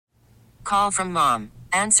Call from mom.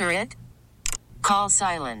 Answer it. Call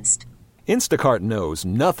silenced. Instacart knows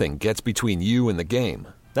nothing gets between you and the game.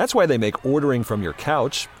 That's why they make ordering from your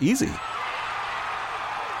couch easy.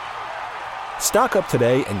 Stock up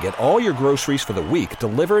today and get all your groceries for the week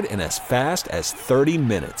delivered in as fast as 30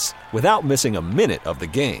 minutes without missing a minute of the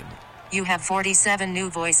game. You have 47 new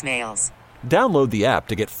voicemails. Download the app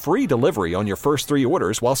to get free delivery on your first 3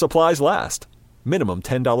 orders while supplies last. Minimum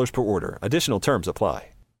 $10 per order. Additional terms apply.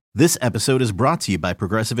 This episode is brought to you by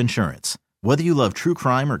Progressive Insurance. Whether you love true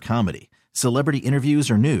crime or comedy, celebrity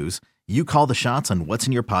interviews or news, you call the shots on what's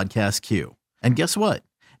in your podcast queue. And guess what?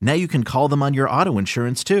 Now you can call them on your auto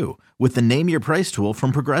insurance too with the Name Your Price tool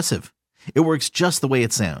from Progressive. It works just the way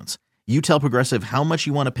it sounds. You tell Progressive how much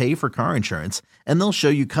you want to pay for car insurance, and they'll show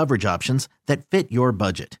you coverage options that fit your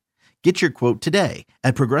budget. Get your quote today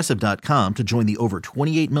at Progressive.com to join the over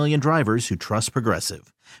 28 million drivers who trust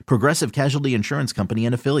Progressive. Progressive Casualty Insurance Company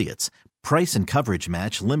and Affiliates. Price and coverage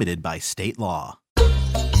match limited by state law.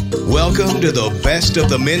 Welcome to the Best of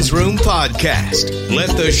the Men's Room podcast.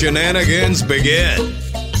 Let the shenanigans begin.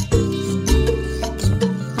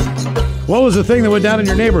 What was the thing that went down in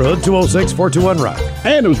your neighborhood? 206-421-ROCK.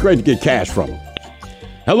 And it was great to get cash from him.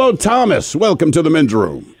 Hello, Thomas. Welcome to the Men's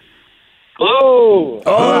Room. Hello.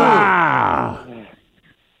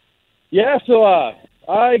 Yeah, so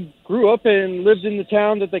I grew up and lived in the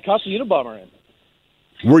town that they caught the Unabomber in.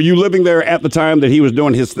 Were you living there at the time that he was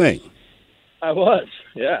doing his thing? I was,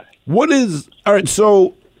 yeah. All right,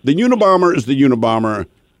 so the Unabomber is the Unabomber.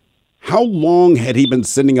 How long had he been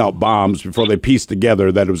sending out bombs before they pieced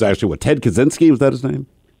together that it was actually, Ted Kaczynski? Was that his name?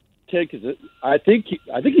 Ted Kaczynski. I think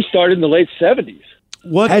he started in the late 70s.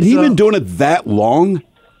 What? Had he been doing it that long?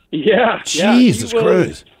 Yeah. Jesus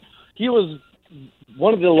Christ. He was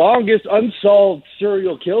one of the longest unsolved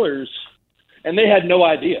serial killers, and they had no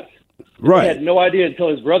idea. Right. They had no idea until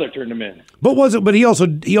his brother turned him in. But he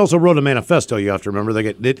also wrote a manifesto, you have to remember.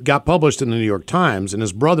 It got published in the New York Times, and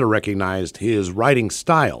his brother recognized his writing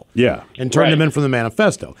style. Yeah. And turned him in from the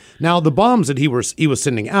manifesto. Now, the bombs that he was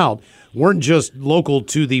sending out weren't just local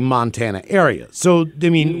to the Montana area. So, I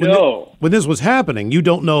mean, when this was happening, you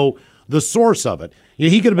don't know the source of it.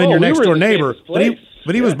 He could have been your next-door neighbor,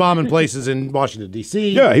 but he was bombing places in Washington, D.C.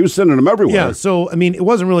 Yeah, he was sending them everywhere. Yeah, so, I mean, it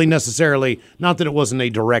wasn't really necessarily, not that it wasn't a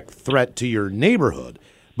direct threat to your neighborhood,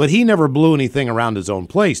 but he never blew anything around his own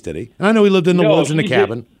place, did he? And I know he lived in the woods in a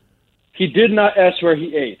cabin. He did not ask where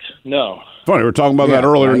he ate, no. Funny, we were talking about that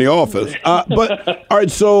earlier in the office. But, all right,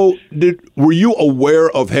 so were you aware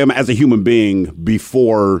of him as a human being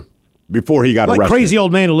before he got arrested? Like crazy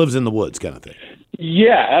old man who lives in the woods kind of thing.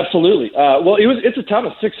 Yeah, absolutely. Well, it's a town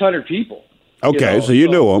of 600 people. Okay, so you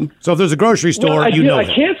knew him. So if there's a grocery store, you know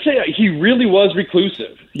him. I can't say he really was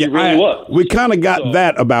reclusive. He really was. We kind of got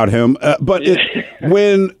that about him. But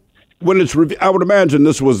when it's I would imagine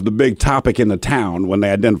this was the big topic in the town when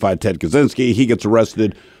they identified Ted Kaczynski. He gets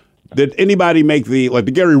arrested. Did anybody make the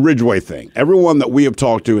Gary Ridgway thing? Everyone that we have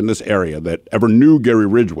talked to in this area that ever knew Gary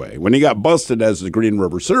Ridgway, when he got busted as the Green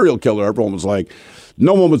River serial killer, everyone was like,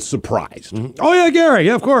 no one was surprised. Mm-hmm. Oh, yeah, Gary,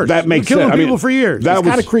 yeah, of course. That makes sense. Killing people for years. That was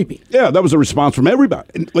kind of creepy. Yeah, that was a response from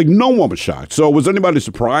everybody. Like, no one was shocked. So was anybody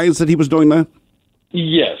surprised that he was doing that?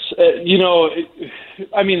 Yes.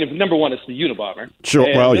 Number one, it's the Unabomber. Sure,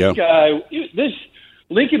 This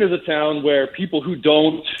Lincoln is a town where people who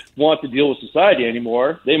don't want to deal with society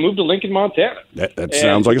anymore, they move to Lincoln, Montana. That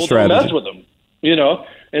sounds like a strategy. Don't mess with them,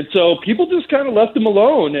 And so people just kind of left him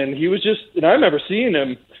alone, and he was and I remember seeing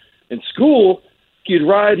him in school. He'd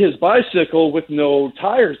ride his bicycle with no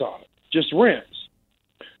tires on it, just rims.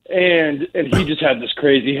 And he just had this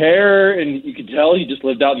crazy hair, and you could tell he just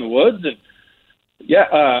lived out in the woods. And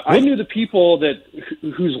I knew the people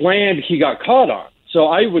whose land he got caught on. So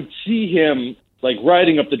I would see him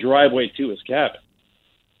riding up the driveway to his cabin.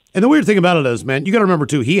 And the weird thing about it is, man, you got to remember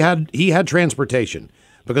too, he had transportation,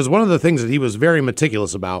 because one of the things that he was very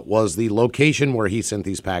meticulous about was the location where he sent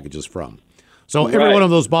these packages from. So every one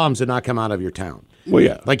of those bombs did not come out of your town. Well,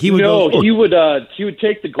 yeah. He would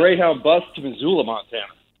take the Greyhound bus to Missoula, Montana,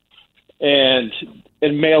 and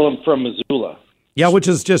mail them from Missoula. Yeah, which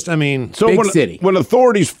is just, big city. When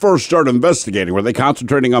authorities first started investigating, were they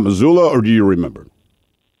concentrating on Missoula, or do you remember?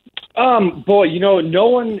 No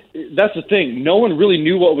one, that's the thing. No one really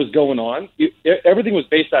knew what was going on. Everything was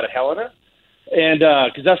based out of Helena, and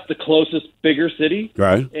because that's the closest bigger city.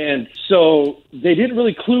 Right. And so they didn't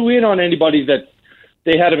really clue in on anybody that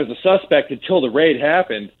they had him as a suspect until the raid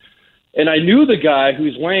happened. And I knew the guy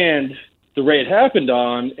whose land the raid happened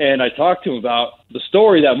on, and I talked to him about the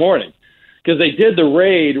story that morning, because they did the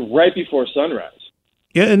raid right before sunrise.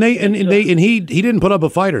 Yeah, and he didn't put up a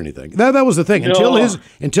fight or anything. That was the thing. No.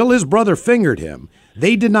 Until his brother fingered him,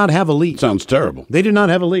 they did not have a lead. Sounds terrible. They did not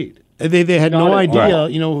have a lead. They had no idea,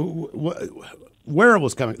 where it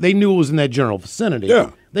was coming. They knew it was in that general vicinity.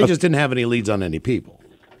 Yeah. They just didn't have any leads on any people.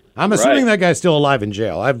 I'm assuming that guy's still alive in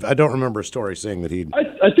jail. I don't remember a story saying that he.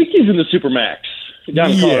 I think he's in the Supermax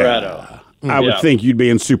down in Colorado. I would think you'd be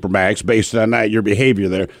in Supermax based on your behavior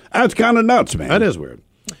there. That's kind of nuts, man. That is weird.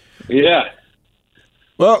 Yeah.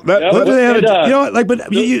 Well, but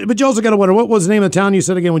you also got to wonder, what was the name of the town you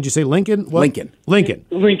said again? Would you say Lincoln? What? Lincoln.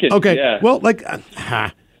 Okay. Yeah. Well,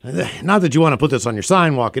 not that you want to put this on your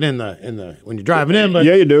sign walking in the when you're driving in, but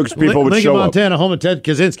yeah, you do, because people would Lincoln, show up. Montana, home of Ted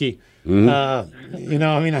Kaczynski. Mm-hmm.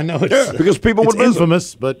 I know it's because people it's would visit.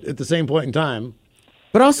 infamous, but at the same point in time.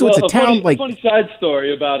 But also, it's a town funny side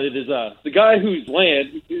story about it is the guy who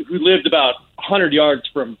lived about 100 yards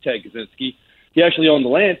from Ted Kaczynski. He actually owned the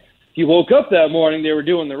land. He woke up that morning. They were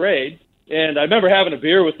doing the raid, and I remember having a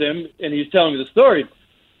beer with him, and he was telling me the story.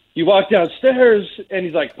 He walked downstairs, and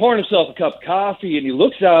he's like pouring himself a cup of coffee, and he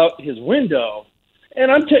looks out his window,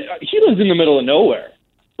 and he lives in the middle of nowhere.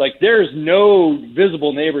 Like, there's no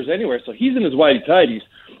visible neighbors anywhere, so he's in his whitey tighties,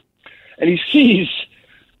 and he sees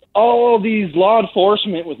all these law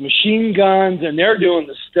enforcement with machine guns, and they're doing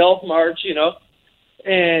the stealth march,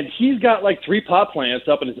 and he's got like 3 pot plants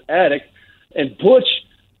up in his attic, and Butch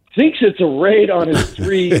thinks it's a raid on his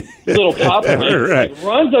 3 little pot plants. Right. He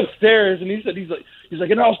runs upstairs, and he's like,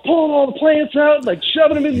 and I was pulling all the plants out, like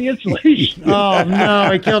shoving them in the insulation. Oh no,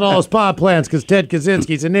 he killed all his pot plants because Ted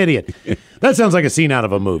Kaczynski's an idiot. That sounds like a scene out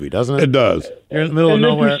of a movie, doesn't it? It does. You're in the middle And of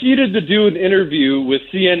then nowhere. proceeded to do an interview with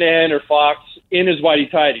CNN or Fox in his whitey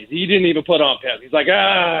tighties. He didn't even put on pants. He's like,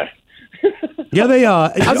 Yeah, they I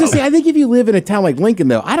was going to say, I think if you live in a town like Lincoln,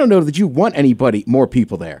 though, I don't know that you want more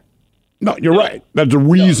people there. No, you're right. That's the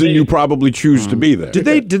reason you probably choose to be there. Did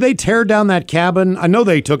they tear down that cabin? I know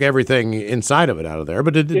they took everything inside of it out of there,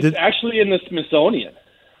 but it's actually in the Smithsonian.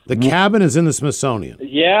 The cabin is in the Smithsonian.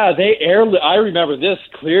 Yeah, I remember this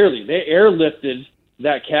clearly. They airlifted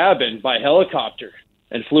that cabin by helicopter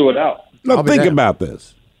and flew it out. Now, think about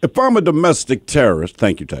this. If I'm a domestic terrorist,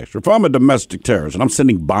 thank you, Texter. If I'm a domestic terrorist and I'm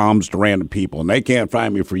sending bombs to random people and they can't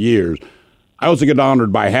find me for years, I also get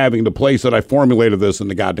honored by having the place that I formulated this in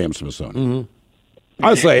the goddamn Smithsonian. Mm-hmm.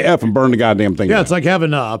 I say F and burn the goddamn thing down. It's like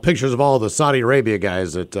having pictures of all the Saudi Arabia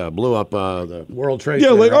guys that blew up the World Trade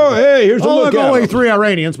Center. Yeah, like, oh, hey, here's a look at only them. 3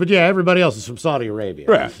 Iranians, but yeah, everybody else is from Saudi Arabia.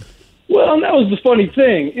 Right. Well, and that was the funny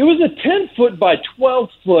thing. It was a 10-foot by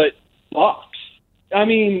 12-foot box. I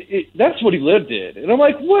mean, that's what he lived in. And I'm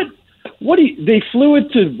like, they flew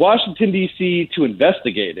it to Washington, D.C. to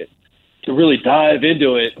investigate it, to really dive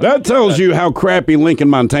into it. That tells you how crappy Lincoln,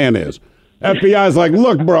 Montana is. FBI's like,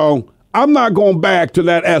 look, bro, I'm not going back to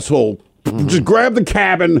that S-hole. Just grab the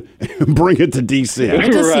cabin and bring it to D.C.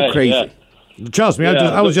 It does seem crazy. Yeah. Trust me,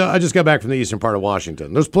 I just got back from the eastern part of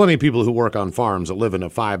Washington. There's plenty of people who work on farms that live in a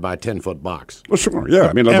 5 by 10-foot box. Well, sure, yeah.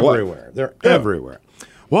 I mean, everywhere. They're everywhere.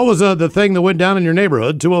 What was the thing that went down in your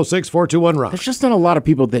neighborhood? 206-421-ROCK. There's just not a lot of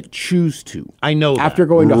people that choose to. I know that. After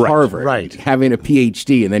going to Harvard, having a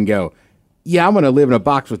PhD, and then go, yeah, I'm going to live in a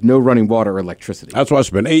box with no running water or electricity. That's why I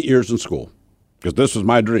spent 8 years in school, because this was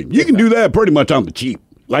my dream. You can do that pretty much on the cheap.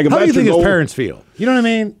 Like, how do you think his parents feel? You know what I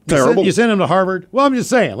mean? Terrible. You send him to Harvard. Well, I'm just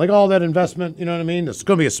saying, like all that investment, you know what I mean? It's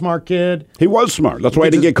going to be a smart kid. He was smart. That's why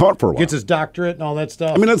he didn't get caught for a while. Gets his doctorate and all that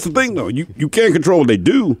stuff. I mean, that's the thing, though. You can't control what they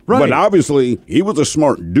do. Right. But obviously, he was a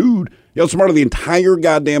smart dude. He was smarter than the entire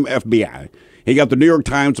goddamn FBI. He got the New York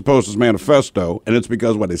Times to post his manifesto, and it's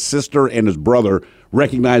because what his sister and his brother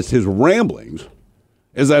recognized his ramblings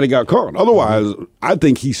is that he got caught. Otherwise, I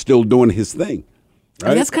think he's still doing his thing.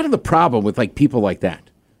 Right? And that's kind of the problem with people like that.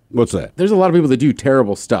 What's that? There's a lot of people that do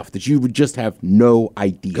terrible stuff that you would just have no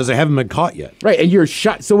idea. Because they haven't been caught yet. Right, and you're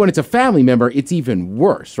shot. So when it's a family member, it's even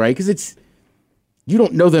worse, right? Because you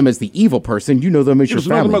don't know them as the evil person. You know them as your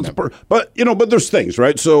family member. But there's things,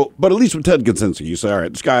 right? So, but at least with Ted Kaczynski, you say, all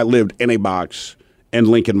right, this guy lived in a box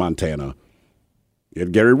in Lincoln, Montana. You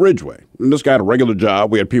had Gary Ridgway. And this guy had a regular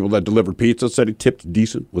job. We had people that delivered pizza, said he tipped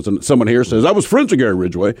decent. Someone here says, I was friends with Gary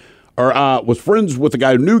Ridgway. Or was friends with the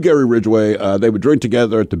guy who knew Gary Ridgway. They would drink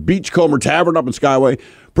together at the Beachcomber Tavern up in Skyway.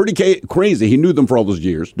 Pretty crazy. He knew them for all those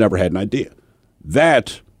years. Never had an idea.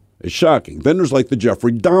 That is shocking. Then there's like the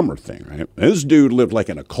Jeffrey Dahmer thing, right? And this dude lived like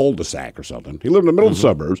in a cul-de-sac or something. He lived in the middle of the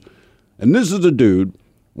suburbs. And this is a dude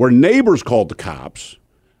where neighbors called the cops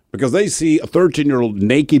because they see a 13-year-old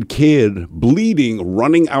naked kid bleeding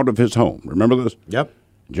running out of his home. Remember this? Yep.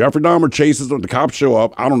 Jeffrey Dahmer chases them. The cops show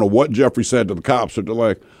up. I don't know what Jeffrey said to the cops. But they're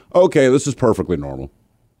like, okay, this is perfectly normal.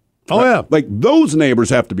 Oh, yeah. Like, those neighbors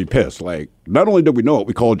have to be pissed. Like, not only did we know it,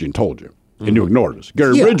 we called you and told you. And you ignored us.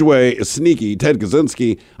 Gary Ridgway is sneaky. Ted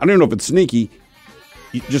Kaczynski, I don't even know if it's sneaky.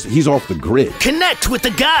 He's off the grid. Connect with the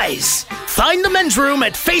guys. Find the men's room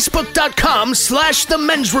at facebook.com/the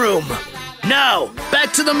men's room. Now,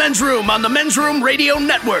 back to the men's room on the Men's Room Radio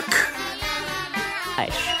Network.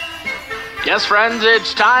 Yes, friends,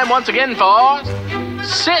 it's time once again for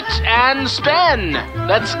Sit and Spin.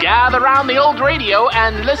 Let's gather around the old radio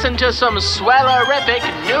and listen to some swellerific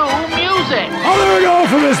new music. Oh, there we go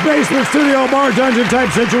from this basement studio bar dungeon type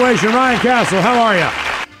situation. Ryan Castle, how are you?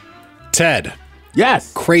 Ted.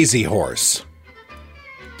 Yes. Crazy Horse.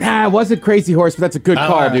 It wasn't Crazy Horse, but that's a good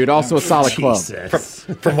call, dude. Also a solid club.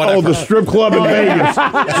 From what the strip club in Vegas.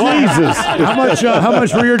 Jesus. How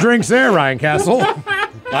much were your drinks there, Ryan Castle?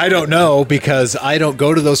 I don't know because I don't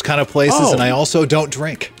go to those kind of places, and I also don't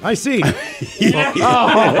drink. I see. Isn't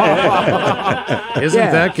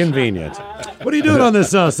that convenient? What are you doing on this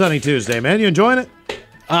sunny Tuesday, man? You enjoying it?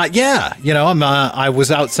 Yeah, I was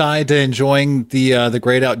outside enjoying the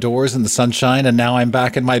great outdoors and the sunshine, and now I'm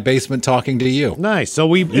back in my basement talking to you. Nice. So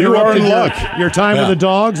we You are in luck. your time with the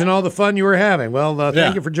dogs and all the fun you were having. Well,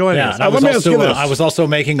 thank you for joining us. I was also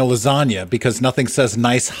making a lasagna because nothing says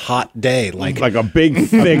nice hot day like a big,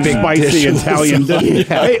 thick, spicy Italian dish.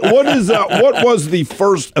 Hey, what was the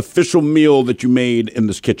first official meal that you made in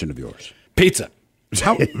this kitchen of yours? Pizza.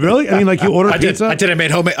 How, really? I mean, like you ordered pizza? I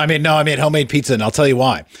made homemade pizza, and I'll tell you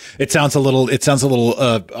why. It sounds a little,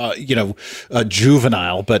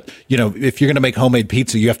 juvenile, but if you're going to make homemade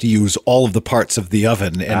pizza, you have to use all of the parts of the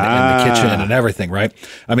oven and the kitchen and everything, right?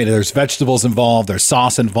 I mean, there's vegetables involved, there's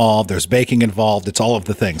sauce involved, there's baking involved. It's all of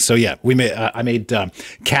the things. So yeah, I made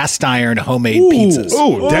cast iron homemade pizzas.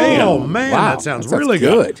 Oh, damn! Oh man, wow, that sounds really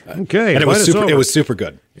good. Okay, and it was super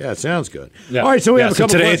good. Yeah, it sounds good. Yeah. All right, so we have a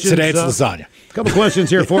couple questions. Today it's lasagna. A couple questions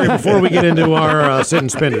here for you before we get into our sit and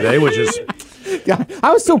spin today, which is... God,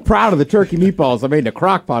 I was so proud of the turkey meatballs I made in a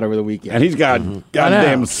crock pot over the weekend. And he's got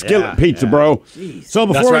goddamn skillet pizza, bro. Jeez. So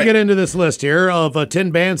before we get into this list here of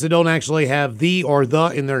 10 bands that don't actually have the or the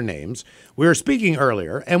in their names, we were speaking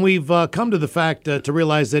earlier, and we've come to the fact to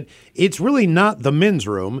realize that it's really not the men's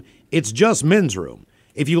room, it's just men's room.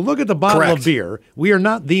 If you look at the bottle of beer, we are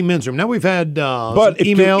not the men's room. Now we've had but if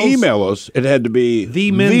emails. you email us, it had to be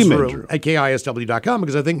the men's room at KISW.com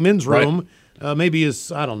because I think men's room maybe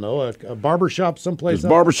is, I don't know, a barbershop someplace. There's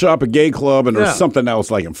barbershop, a gay club, and there's something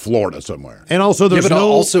else like in Florida somewhere. And also there's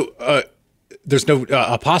there's no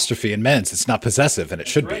apostrophe in men's. It's not possessive, and it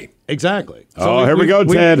should be. Exactly. So here we go,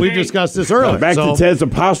 Ted. We discussed this earlier. Back to Ted's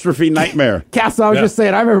apostrophe nightmare. Castle, I was just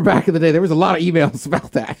saying, I remember back in the day, there was a lot of emails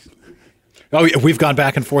about that. Oh, we've gone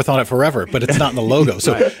back and forth on it forever, but it's not in the logo.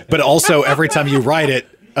 So, but also every time you write it,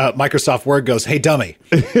 Microsoft Word goes, "Hey, dummy."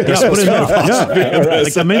 Like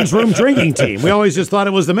the men's room drinking team. We always just thought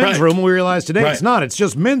it was the men's room. And we realized today it's not. It's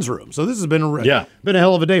just men's room. So this has been a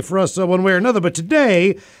hell of a day for us one way or another. But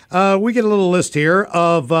today we get a little list here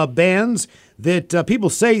of bands that people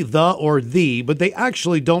say the or the, but they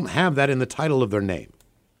actually don't have that in the title of their name.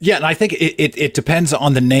 Yeah, and I think it depends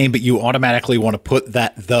on the name, but you automatically want to put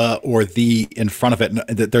that the or the in front of it.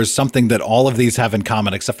 And there's something that all of these have in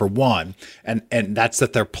common except for one, and that's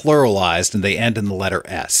that they're pluralized and they end in the letter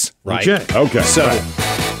S, right? Okay. So,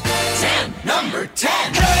 10, number 10.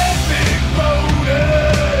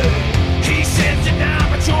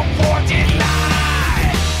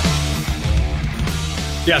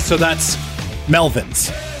 yeah, so that's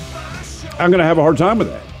Melvins. I'm going to have a hard time with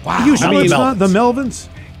that. Wow. You sure it's not the Melvins?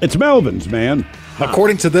 It's Melvins, man.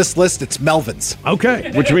 According to this list, it's Melvins.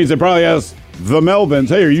 Okay. Which means it probably has the Melvins.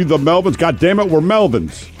 Hey, are you the Melvins? God damn it, we're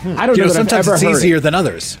Melvins. I don't know. Sometimes it's easier than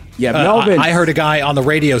others. Yeah, Melvins. I heard a guy on the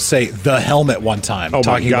radio say the helmet one time,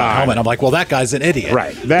 talking about helmet. I'm like, well, that guy's an idiot.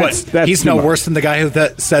 Right. That's he's no worse than the guy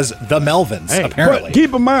that says the Melvins, apparently. But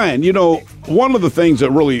keep in mind, one of the things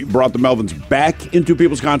that really brought the Melvins back into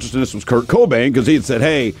people's consciousness was Kurt Cobain, because he had said,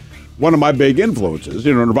 hey, one of my big influences,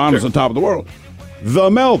 Nirvana's on top of the world.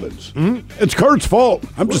 The Melvins. Mm-hmm. It's Kurt's fault.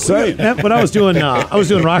 I'm just saying. When I was doing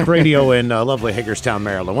rock radio in lovely Hagerstown,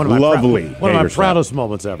 Maryland. One of my proudest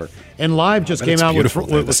moments ever. And Live just came out with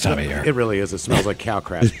this time of year. It really is. It smells like cow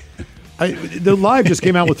crap. The Live just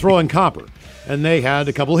came out with Throwing Copper, and they had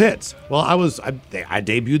a couple hits. Well, I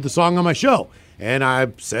debuted the song on my show, and I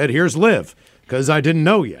said, "Here's Live." Because I didn't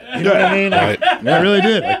know yet. You know what I mean? I really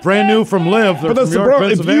did. Like brand new from Live. But that's the problem.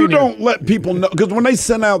 If you don't let people know, because when they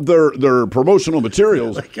sent out their promotional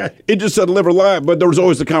materials, it just said Live or Live, but there was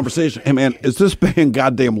always the conversation. Hey man, is this band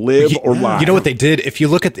goddamn Live or Live? You know what they did? If you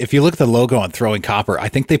look at the logo on Throwing Copper, I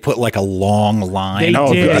think they put like a long line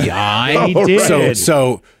over the eye. They did.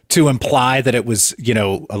 So to imply that it was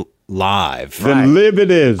live. Then live it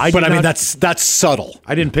is. But I mean, that's subtle.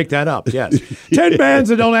 I didn't pick that up. Yes. 10 bands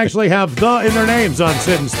that don't actually have the in their names on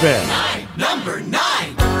Sit and Spin. Number 9.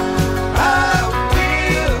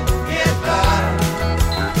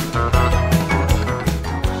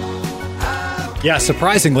 Yeah,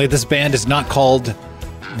 surprisingly, this band is not called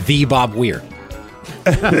The Bob Weir.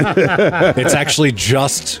 It's actually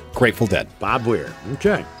just Grateful Dead. Bob Weir.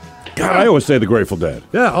 Okay. God, I always say the Grateful Dead.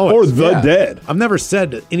 Yeah. Oh, or the Dead. I've never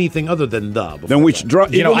said anything other than the. Then we should draw. I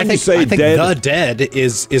think dead, the Dead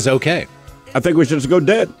is okay. I think we should just go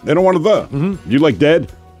Dead. They don't want a the. Mm-hmm. You like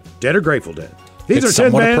Dead? Dead or Grateful Dead? These It's are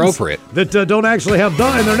 10 somewhat bands appropriate. that don't actually have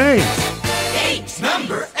the in their names.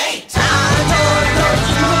 Number 8.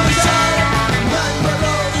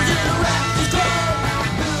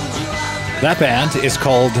 That band is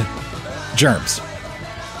called Germs.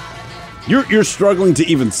 You're struggling to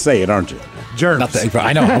even say it, aren't you? Germs. Not that,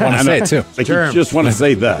 I know. I want to say it too. Like you just want to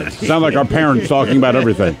say that. Sound like our parents talking about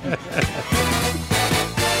everything.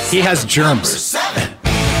 He has germs.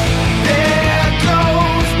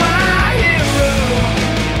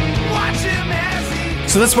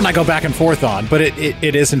 So that's one I go back and forth on, but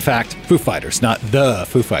it is in fact Foo Fighters, not the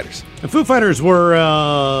Foo Fighters. The Foo Fighters were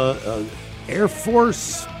Air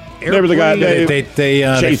Force. They were the guy They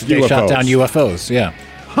shot down UFOs. Yeah.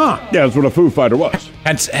 Huh. Yeah, that's what a Foo Fighter was.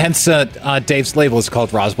 Hence Dave's label is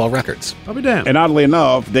called Roswell Records. I'll be damned. And oddly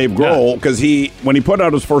enough, Dave Grohl, because when he put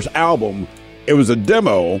out his first album, it was a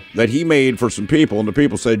demo that he made for some people, and the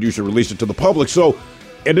people said you should release it to the public. So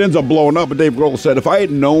it ends up blowing up, but Dave Grohl said, if I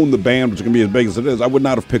had known the band was going to be as big as it is, I would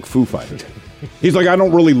not have picked Foo Fighters. He's like, I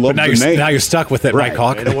don't really love the name. Now you're stuck with it, right,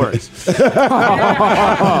 Hawk? No worries. 10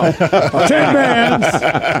 bands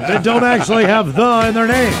that don't actually have the in their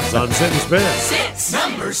names on Sit and Spin.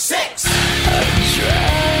 Number 6.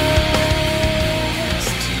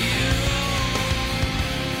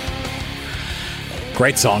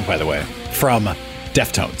 Great song, by the way, from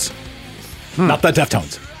Deftones. Not the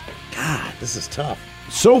Deftones. God, this is tough.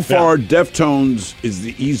 So far, Deftones is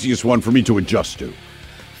the easiest one for me to adjust to.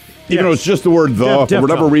 Even though it's just the word the, for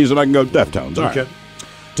whatever reason, I can go Deftones. All Okay. right.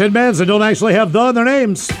 10 bands that don't actually have the in their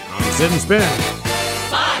names on Sit and Spin.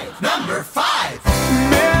 Number 5.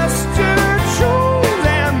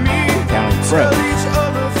 Counting Crows.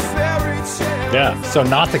 Yeah, so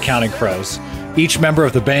not the Counting Crows. Each member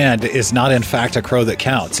of the band is not, in fact, a crow that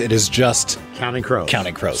counts. It is just Counting Crows.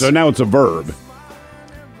 Counting Crows. So now it's a verb.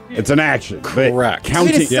 It's an action. Correct.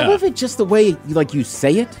 Counting. Is some of it just the way you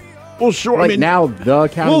say it? Well, sure. Like I mean, now the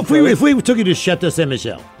counting. Well, if we took you to Chateau Saint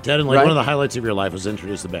Michel, Ted, and Right. one of the highlights of your life was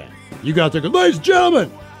introduce the band. You got there, go, ladies and gentlemen,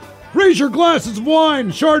 raise your glasses of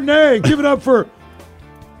wine, Chardonnay, give it up for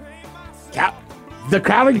the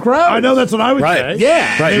Counting Crows. I know that's what I would Right. say.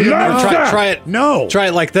 Yeah. Right. Try it. No. Try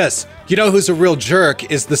it like this. You know who's a real jerk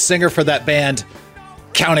is the singer for that band,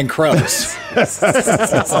 Counting Crows.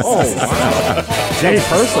 Jeez,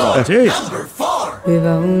 personal. Jeez. Number 4. We've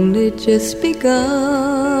only just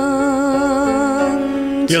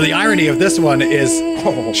begun. You know, the irony of this one is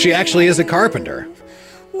she actually is a carpenter.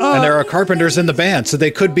 And there are carpenters in the band, so they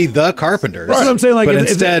could be the Carpenters. That's what I'm saying, like, but if-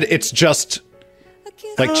 instead, it's just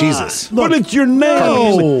like Jesus. but it's your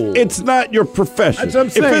name. It's not your profession. That's what I'm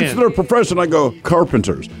If saying. it's their profession, I go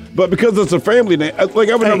Carpenters. But because it's a family name, like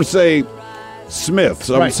I would never say Smiths.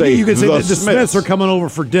 I would say you could say the that the Smiths are coming over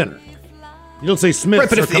for dinner. You don't say Smiths Right,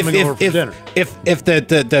 but are coming over for dinner. if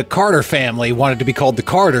the Carter family wanted to be called the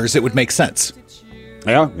Carters, it would make sense.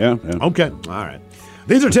 Yeah. Okay, all right.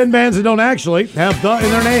 These are 10 bands that don't actually have the in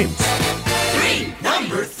their names.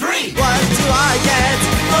 Number 3. What do I get?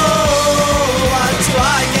 Oh, what do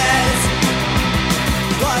I get?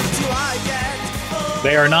 What do I get? Oh.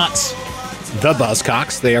 They are not the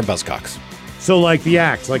Buzzcocks. They are Buzzcocks. So like the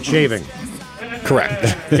axe, like shaving. Correct.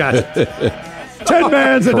 Gotcha. 10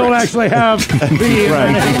 bands that don't actually have the in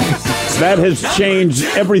their names. That has changed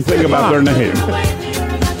everything about their name.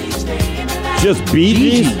 Just Bee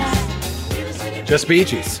Gees? Just Bee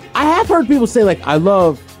Gees. I have heard people say I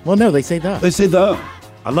love. Well, no, they say the. They say the.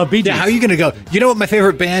 I love Bee Gees. Yeah, how are you going to go? You know what my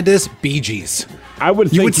favorite band is? Bee Gees. I would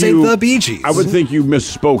think You would say the Bee Gees. I would think you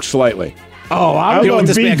misspoke slightly. Oh, You know what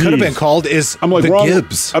this band could have been called is I'm like the wrong.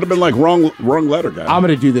 Gibbs. I'd have been like wrong letter guy. I'm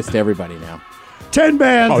going to do this to everybody now. 10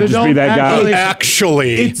 bands Oh, that just don't be that guy. actually...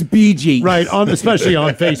 Actually. It's Bee Gees. Right, especially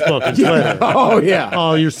on Facebook and Twitter. Oh, yeah.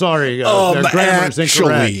 Oh, you're sorry. Their grammar is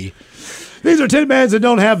incorrect. Actually. These are 10 bands that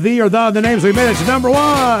don't have the or the in the names. We made it to number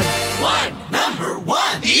 1. Number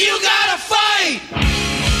 1. You gotta fight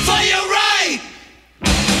for your right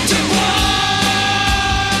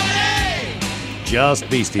to just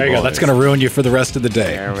Beastie Boys. There you go. That's going to ruin you for the rest of the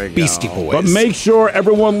day. There we go. Beastie Boys. But make sure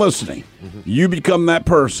everyone listening, you become that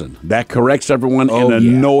person that corrects everyone and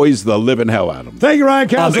annoys the living hell out of them. Thank you, Ryan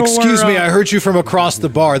Castle. Excuse me, I heard you from across the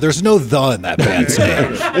bar. There's no "the" in that bad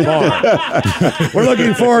saying. We're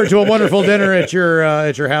looking forward to a wonderful dinner at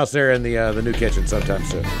your house there in the new kitchen sometime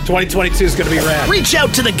soon. 2022 is going to be rad. Reach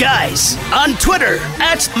out to the guys on Twitter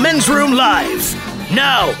at Men's Room Live.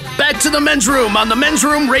 Now, back to the Men's Room on the Men's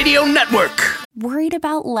Room Radio Network. Worried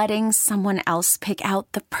about letting someone else pick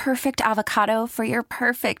out the perfect avocado for your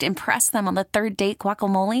perfect impress them on the third date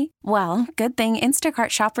guacamole? Well, good thing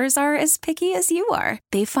Instacart shoppers are as picky as you are.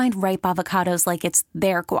 They find ripe avocados like it's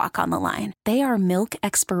their guac on the line. They are milk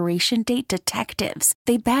expiration date detectives.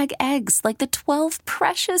 They bag eggs like the 12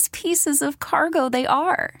 precious pieces of cargo they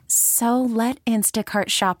are. So let Instacart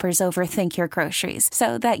shoppers overthink your groceries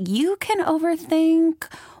so that you can overthink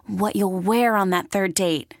what you'll wear on that third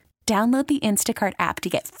date. Download the Instacart app to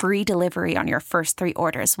get free delivery on your first 3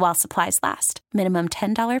 orders while supplies last. Minimum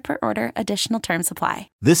 $10 per order. Additional terms apply.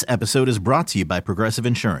 This episode is brought to you by Progressive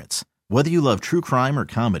Insurance. Whether you love true crime or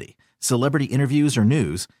comedy, celebrity interviews or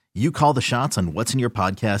news, you call the shots on what's in your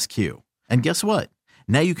podcast queue. And guess what?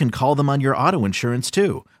 Now you can call them on your auto insurance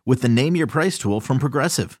too with the Name Your Price tool from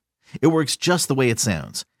Progressive. It works just the way it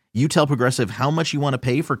sounds. You tell Progressive how much you want to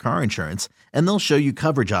pay for car insurance, and they'll show you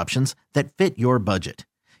coverage options that fit your budget.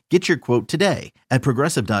 Get your quote today at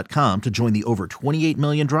Progressive.com to join the over 28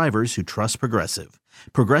 million drivers who trust Progressive.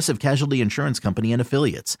 Progressive Casualty Insurance Company and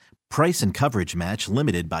Affiliates. Price and coverage match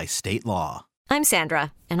limited by state law. I'm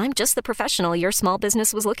Sandra, and I'm just the professional your small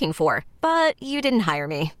business was looking for. But you didn't hire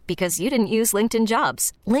me because you didn't use LinkedIn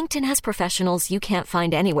Jobs. LinkedIn has professionals you can't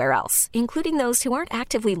find anywhere else, including those who aren't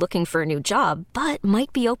actively looking for a new job, but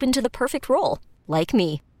might be open to the perfect role, like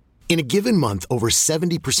me. In a given month, over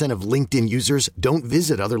 70% of LinkedIn users don't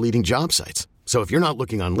visit other leading job sites. So if you're not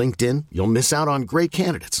looking on LinkedIn, you'll miss out on great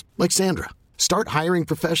candidates like Sandra. Start hiring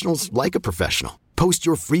professionals like a professional. Post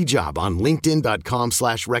your free job on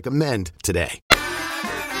linkedin.com/recommend today.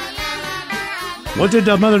 What did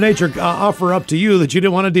Mother Nature offer up to you that you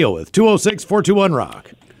didn't want to deal with?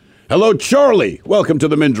 206-421-ROCK. Hello, Charlie. Welcome to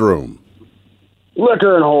the Men's Room.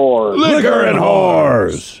 Liquor and whores. Liquor and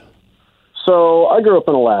whores. So I grew up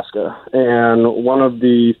in Alaska, and one of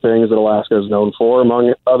the things that Alaska is known for,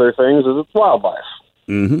 among other things, is its wildlife.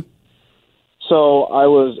 Mm-hmm. So I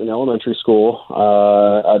was in elementary school.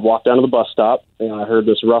 I'd walk down to the bus stop, and I heard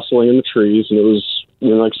this rustling in the trees, and it was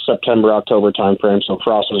like September, October time frame, so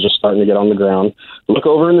frost was just starting to get on the ground. Look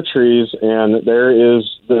over in the trees, and there is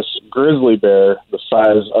this grizzly bear the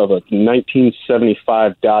size of a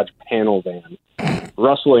 1975 Dodge panel van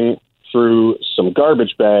rustling through some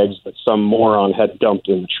garbage bags that some moron had dumped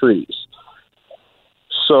in the trees.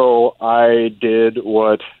 So I did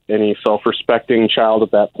what any self-respecting child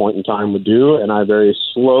at that point in time would do, and I very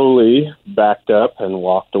slowly backed up and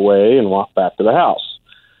walked away and walked back to the house.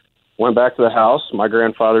 Went back to the house. My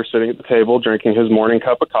grandfather's sitting at the table drinking his morning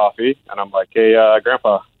cup of coffee, and I'm like, hey,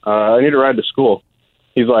 Grandpa, I need to ride to school.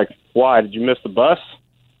 He's like, why? Did you miss the bus?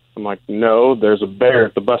 I'm like, no, there's a bear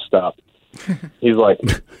at the bus stop. He's like,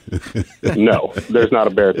 no, there's not a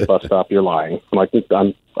bear at the bus stop. You're lying. I'm like,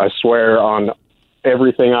 I swear on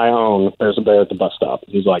everything I own, there's a bear at the bus stop.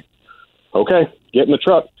 He's like, okay, get in the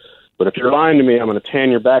truck. But if you're lying to me, I'm going to tan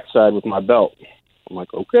your backside with my belt. I'm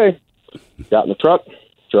like, okay. Got in the truck,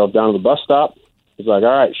 drove down to the bus stop. He's like,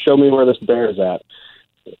 all right, show me where this bear is at.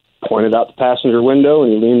 Pointed out the passenger window,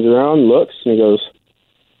 and he leans around, looks, and he goes,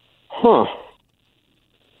 huh.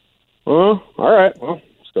 Well, all right, well,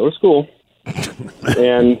 let's go to school.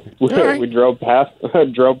 And we drove past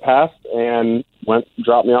and dropped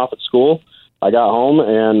me off at school. I got home,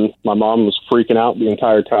 and my mom was freaking out the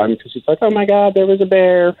entire time because she's like, oh, my God, there was a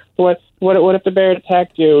bear. What if the bear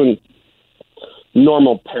attacked you? And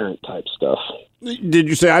normal parent-type stuff. Did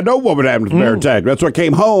you say, I know what would happen if the bear attacked? That's what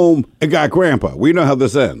came home and got Grandpa. We know how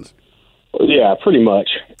this ends. Yeah, pretty much.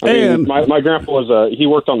 I mean, my grandpa he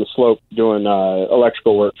worked on the slope doing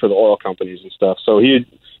electrical work for the oil companies and stuff. So he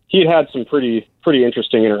had some pretty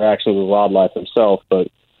interesting interactions with wildlife himself, but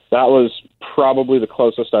that was probably the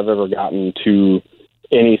closest I've ever gotten to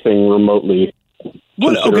anything remotely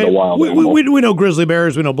considered a wild animal. We know grizzly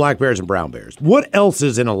bears, we know black bears and brown bears. What else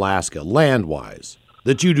is in Alaska, land-wise,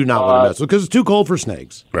 that you do not want to mess with? Because it's too cold for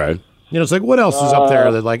snakes. Right. You know, it's like, what else is up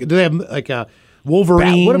there that, like, do they have, like,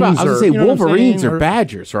 wolverines? What about, I was going to say, wolverines or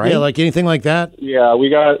badgers, right? Yeah, like anything like that? Yeah, we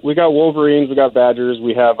got wolverines, we got badgers,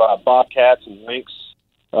 we have bobcats and lynx.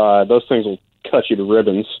 Those things will cut you to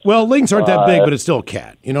ribbons. Well, lynx aren't that big, but it's still a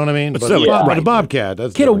cat. You know what I mean? But a bobcat.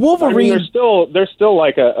 That's Kid, a Wolverine. I mean, they're still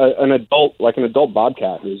like an adult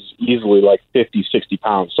bobcat is easily like 50, 60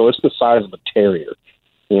 pounds. So it's the size of a terrier.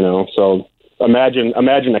 You know, so imagine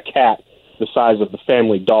a cat the size of the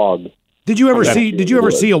family dog. Did you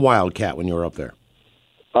ever see a wild cat when you were up there?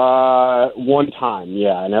 One time,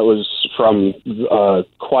 yeah, and that was from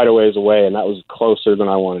quite a ways away, and that was closer than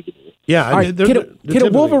I wanted to be. Yeah, All right, can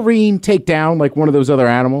a Wolverine take down like one of those other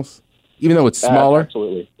animals, even though it's smaller?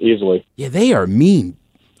 Absolutely, easily. Yeah, they are mean.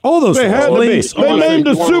 All those they had to be. They named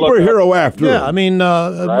a superhero after him. Yeah, I mean,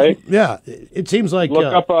 right? Yeah, it seems like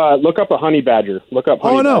look up a honey badger. Look up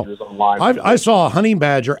honey badgers online. I saw a honey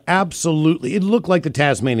badger. Absolutely, it looked like the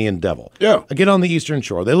Tasmanian devil. Yeah, I get on the Eastern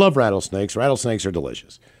Shore. They love rattlesnakes. Rattlesnakes are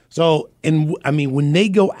delicious. So, and I mean, when they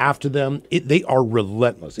go after them, they are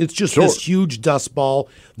relentless. It's just this huge dust ball.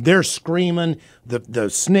 They're screaming. The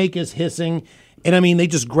snake is hissing. And I mean, they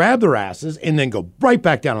just grab their asses and then go right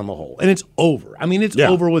back down in the hole. And it's over. I mean, it's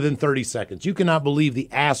over within 30 seconds. You cannot believe the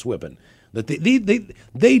ass whipping that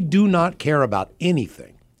they do not care about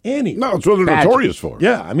anything. No, it's what they're notorious for.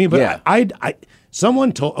 Yeah. I mean, but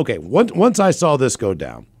someone told, okay, once I saw this go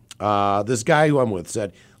down, this guy who I'm with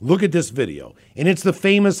said, look at this video. And it's the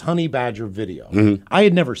famous honey badger video. Mm-hmm. I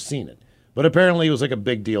had never seen it. But apparently it was like a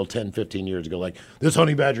big deal 10, 15 years ago. Like, this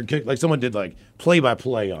honey badger kick, like someone did like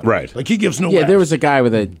play-by-play on it. Right. Like, he gives no Yeah, there was a guy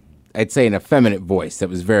with I'd say an effeminate voice that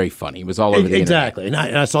was very funny. It was all over the Exactly.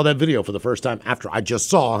 internet. And I saw that video for the first time after I just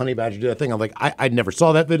saw a honey badger do that thing. I'm like, I never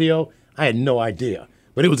saw that video. I had no idea.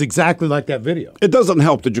 But it was exactly like that video. It doesn't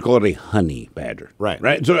help that you call it a honey badger. Right.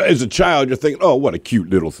 Right? So as a child, you're thinking, oh, what a cute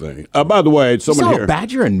little thing. By the way, someone you saw here. a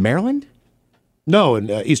badger in Maryland? No, in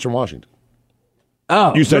Eastern Washington.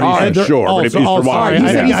 Oh, you said Eastern Shore, but if Eastern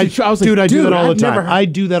Washington. I do that all the time. I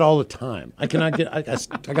do that all the time. I cannot get. I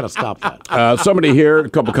got to stop that. Somebody here, a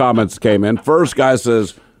couple comments came in. First guy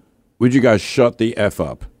says, would you guys shut the F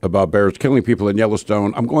up about bears killing people in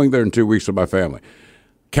Yellowstone? I'm going there in 2 weeks with my family.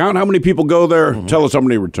 Count how many people go there. Mm-hmm. Tell us how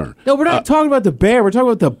many return. No, we're not talking about the bear. We're talking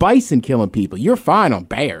about the bison killing people. You're fine on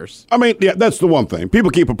bears. I mean, yeah, that's the one thing. People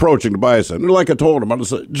keep approaching the bison. Like I told them, I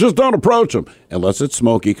just don't approach them unless it's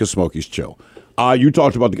Smokey, because Smokey's chill. You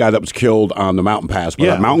talked about the guy that was killed on the mountain pass by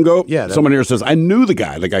that mountain goat. Yeah, someone here says, I knew the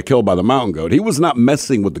guy that got killed by the mountain goat. He was not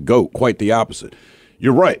messing with the goat, quite the opposite.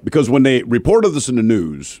 You're right, because when they reported this in the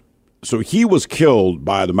news, so he was killed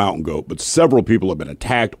by the mountain goat, but several people have been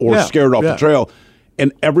attacked or scared off the trail,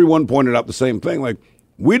 and everyone pointed out the same thing, like,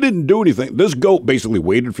 we didn't do anything. This goat basically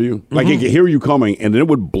waited for you. Like, it could hear you coming, and then it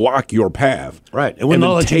would block your path. Right. It would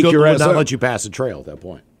not let you pass the trail at that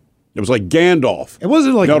point. It was like Gandalf. It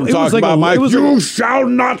wasn't like, you know what I'm talking about, Mike? You shall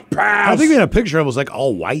not pass. I think we had a picture of it was like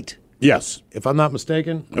all white. Yes. If I'm not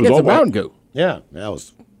mistaken. It was all a mountain goat. Yeah. That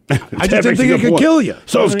was. I just didn't think it could kill you.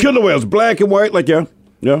 So it's killer whales, black and white, like, yeah.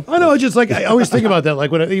 I know. It's just like, I always think about that,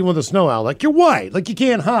 like even with a snow owl, like, you're white. Like, you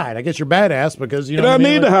can't hide. I guess you're badass because, you know. You don't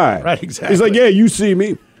need to hide. Right, exactly. He's like, yeah, you see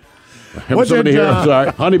me. Somebody here, I'm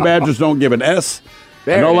sorry. Honey badgers don't give an S.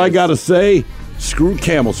 And all I got to say, screw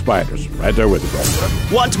camel spiders. Right there with you,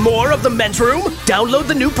 bro. Want more of The Men's Room? Download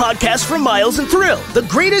the new podcast from Miles and Thrill, The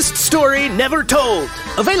Greatest Story Never Told.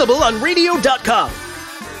 Available on radio.com.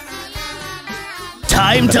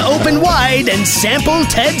 Time to open wide and sample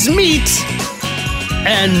Ted's meat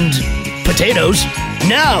and potatoes.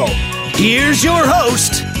 Now, here's your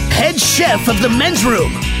host, head chef of The Men's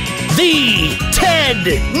Room, the Ted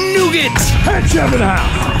Nugent. Head chef in the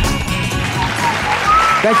house.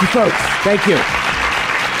 Thank you, folks. Thank you.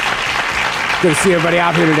 Good to see everybody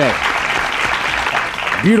out here today.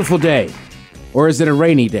 Beautiful day. Or is it a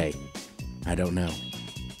rainy day? I don't know.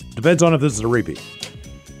 Depends on if this is a repeat.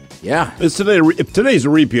 Yeah. If today's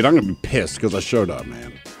a repeat, I'm going to be pissed because I showed up,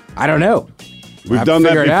 man. I don't know. We've done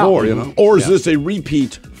that before, you know. Or is this a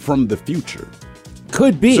repeat from the future?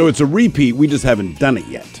 Could be. So it's a repeat, we just haven't done it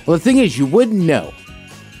yet. Well, the thing is, you wouldn't know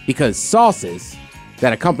because sauces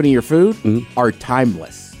that accompany your food are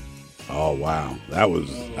timeless. Oh, wow. That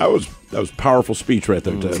was powerful speech right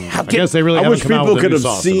there, Ted. I guess they really I haven't wish come out people with a could new have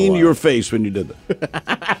sauce in a seen while. your face when you did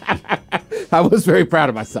that. I was very proud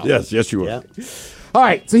of myself. Yes, you were. Yeah. All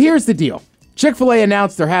right, so here's the deal. Chick-fil-A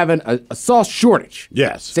announced they're having a sauce shortage.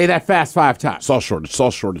 Yes. Say that fast 5 times. Sauce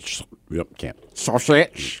shortage. Yep, can't. Sauce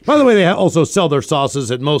shortage. By the way, they also sell their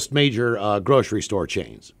sauces at most major grocery store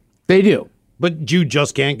chains. They do. But you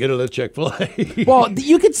just can't get it at Chick-fil-A. Well,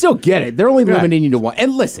 you can still get it. They're only limiting you to one.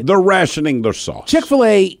 And listen. They're rationing their sauce.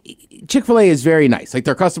 Chick-fil-A is very nice. Like,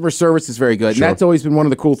 their customer service is very good. Sure. And that's always been one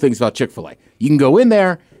of the cool things about Chick-fil-A. You can go in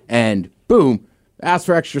there and, boom, ask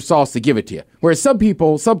for extra sauce to give it to you. Whereas some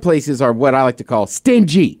places are what I like to call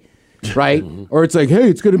stingy. right? Or it's like, hey,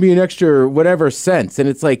 it's going to be an extra whatever cents. And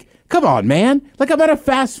it's like, come on, man. Like, I'm at a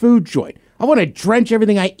fast food joint. I want to drench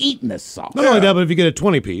everything I eat in this sauce. Not only that, but if you get a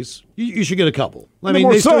 20-piece, you should get a couple. I mean,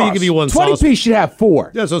 they still give you one 20-piece should have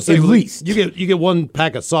 4. Yeah, so at least. You get one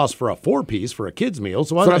pack of sauce for a 4-piece for a kid's meal.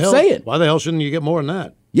 So why That's the what hell? I'm saying. Why the hell shouldn't you get more than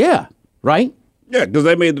that? Yeah, right? Yeah, because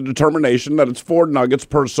they made the determination that it's 4 nuggets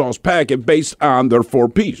per sauce packet based on their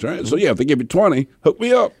 4-piece, right? So, yeah, if they give you 20, hook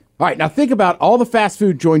me up. All right, now think about all the fast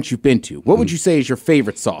food joints you've been to. What would you say is your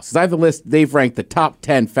favorite sauce? 'Cause I have the list. They've ranked the top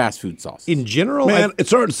 10 fast food sauces. In general? Man,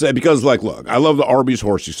 it's hard to say because, like, look, I love the Arby's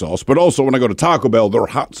horsey sauce, but also when I go to Taco Bell, their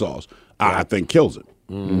hot sauce, I think, kills it.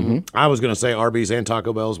 I was going to say Arby's and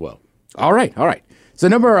Taco Bell as well. All right. So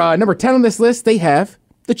number 10 on this list, they have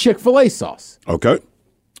the Chick-fil-A sauce. Okay.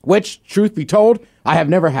 Which, truth be told, I have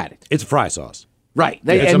never had it. It's a fry sauce. Right.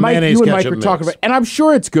 Yeah, it's and a Mike, mayonnaise you and Mike ketchup were talking mix. about, and I'm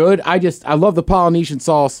sure it's good. I love the Polynesian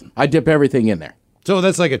sauce. I dip everything in there. So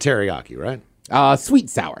that's like a teriyaki, right? Sweet and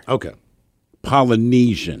sour. Okay.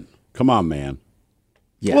 Polynesian. Come on, man.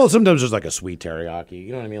 Yeah. Well, sometimes there's like a sweet teriyaki.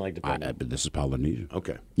 You know what I mean? Like But this is Polynesian.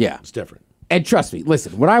 Okay. Yeah. It's different. And trust me,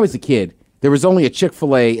 listen, when I was a kid, there was only a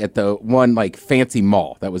Chick-fil-A at the one like fancy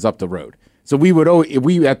mall that was up the road. So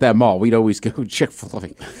we at that mall, we'd always go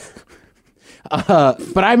Chick-fil-A.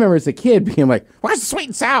 But I remember as a kid being like, where's the sweet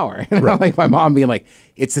and sour? And like my mom being like,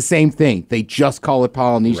 it's the same thing. They just call it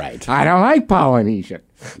Polynesian. Right. I don't like Polynesian.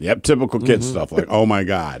 Yep, typical kid stuff. Like, oh, my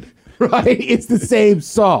God. Right? It's the same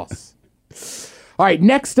sauce. All right,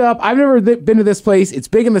 next up, I've never been to this place. It's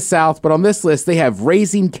big in the South, but on this list, they have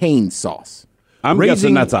Raising Cane sauce. I'm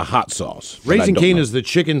guessing that's a hot sauce. but I Raising don't Cane know. is the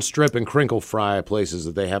chicken strip and crinkle fry places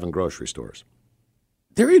that they have in grocery stores.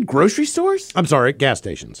 They're in grocery stores? I'm sorry, gas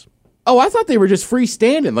stations. Oh, I thought they were just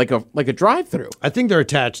freestanding, like a drive-through. I think they're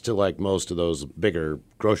attached to like most of those bigger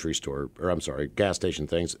grocery store, gas station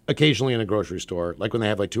things. Occasionally in a grocery store, like when they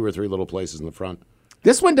have like 2 or 3 little places in the front.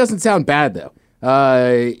 This one doesn't sound bad, though.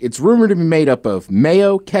 It's rumored to be made up of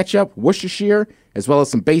mayo, ketchup, Worcestershire, as well as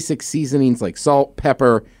some basic seasonings like salt,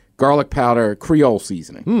 pepper, garlic powder, Creole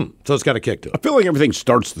seasoning. So it's got a kick to it. I feel like everything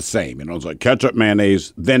starts the same. You know, it's like ketchup,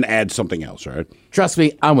 mayonnaise, then add something else, right? Trust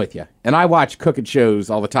me, I'm with you. And I watch cooking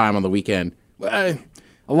shows all the time on the weekend. A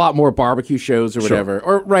lot more barbecue shows or whatever.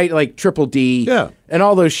 Or, like Triple D. Yeah. And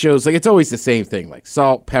all those shows. Like, it's always the same thing. Like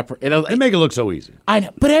salt, pepper. They make it look so easy. I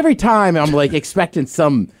know. But every time I'm like expecting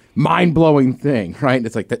some mind-blowing thing, right? And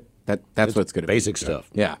it's like, that's what it's going to be. Basic stuff.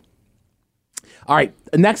 Yeah. All right.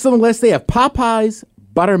 Next on the list, they have Popeye's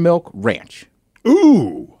Buttermilk Ranch.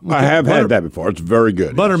 Ooh, I have had that before. It's very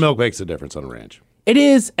good. Buttermilk makes a difference on a ranch. It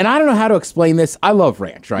is, and I don't know how to explain this. I love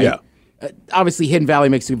ranch, right? Yeah. Obviously, Hidden Valley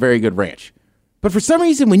makes a very good ranch. But for some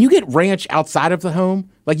reason, when you get ranch outside of the home,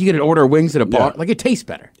 like you get an order of wings at a bar, like it tastes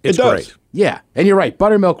better. It's does. great. Yeah, and you're right.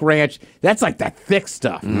 Buttermilk ranch, that's like that thick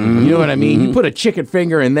stuff. You know what I mean? You put a chicken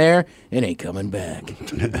finger in there, it ain't coming back.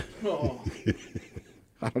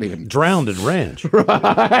 I don't even... Drowned in ranch.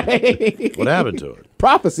 Right. What happened to it?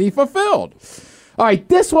 Prophecy fulfilled. All right,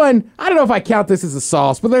 this one, I don't know if I count this as a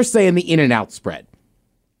sauce, but they're saying the In-N-Out spread.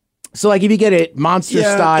 So, like, if you get it monster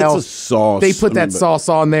style, it's a sauce. they put that sauce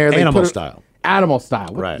on there. They Animal put style. Animal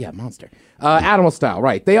style. Right. Yeah, monster. Animal style,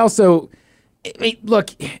 right. They also,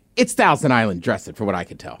 look, it's Thousand Island dressing, from what I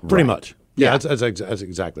can tell. Pretty much. Yeah. That's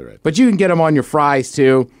exactly right. But you can get them on your fries,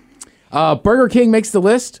 too. Burger King makes the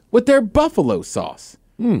list with their buffalo sauce.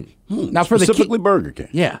 Now for Specifically Burger King.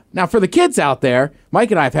 Yeah. Now, for the kids out there,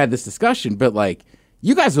 Mike and I have had this discussion, but, like,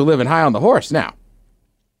 you guys are living high on the horse now.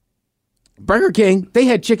 Burger King, they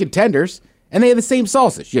had chicken tenders, and they had the same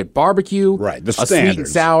sauces. You had barbecue, Right, the a sweet and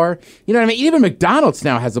standards. sour. You know what I mean? Even McDonald's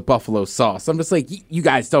now has a buffalo sauce. I'm just like, you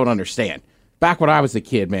guys don't understand. Back when I was a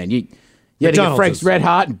kid, man, you had to get McDonald's Frank's is- Red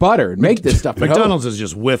Hot and butter and make this stuff at home. McDonald's is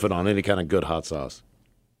just whiffing on any kind of good hot sauce.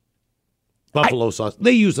 Buffalo sauce.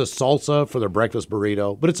 They use a salsa for their breakfast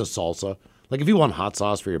burrito, but it's a salsa. Like if you want hot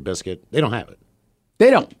sauce for your biscuit, they don't have it. They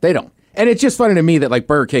don't. And it's just funny to me that, like,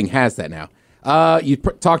 Burger King has that now. You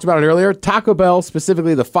talked about it earlier. Taco Bell,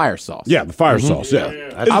 specifically the fire sauce. Yeah, the fire sauce, yeah.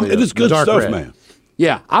 It is good dark stuff, red. man.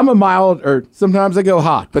 Yeah, I'm a mild, or sometimes I go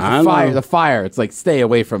hot, but I the know. fire, it's like stay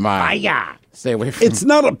away from mine. Stay away from. It's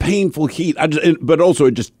not a painful heat, but also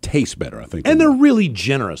it just tastes better, I think. And they're really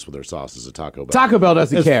generous with their sauces at Taco Bell. Taco Bell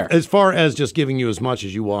doesn't care. As far as just giving you as much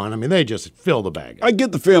as you want, I mean, they just fill the bag. I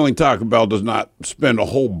get the feeling Taco Bell does not spend a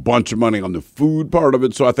whole bunch of money on the food part of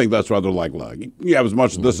it, so I think that's why they're like, look, you have as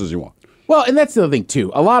much of this as you want. Well, and that's the other thing,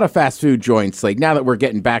 too. A lot of fast food joints, like now that we're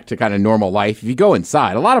getting back to kind of normal life, if you go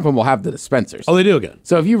inside, a lot of them will have the dispensers. Oh, they do again.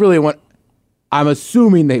 So if you really want, I'm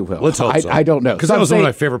assuming they will. Let's hope so. I don't know. Because that was one of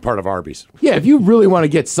my favorite part of Arby's. Yeah, if you really want to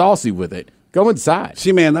get saucy with it, Go inside.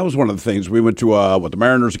 See, man, that was one of the things. We went to the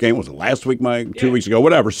Mariners game. Was it last week, Mike? 2 weeks ago?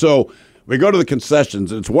 Whatever. So we go to the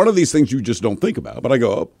concessions, and it's one of these things you just don't think about. But I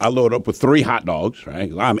go up. I load up with 3 hot dogs,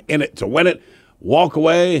 right? I'm in it to win it. Walk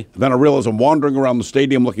away. Then I realize I'm wandering around the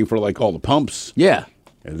stadium looking for, like, all the pumps. Yeah.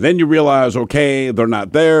 And then you realize, okay, they're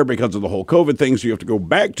not there because of the whole COVID thing, so you have to go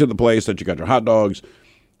back to the place that you got your hot dogs,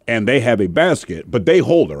 and they have a basket, but they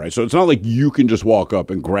hold it, right? So it's not like you can just walk up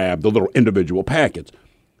and grab the little individual packets.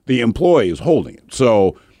 The employee is holding it.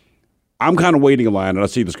 So I'm kind of waiting in line, and I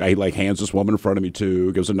see this guy. He, like, hands this woman in front of me,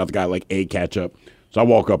 too, gives another guy, like, a ketchup. So I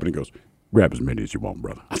walk up, and he goes, grab as many as you want,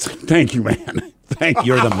 brother. I said, thank you, man. Thank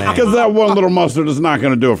you. You're the man. Because that one little mustard is not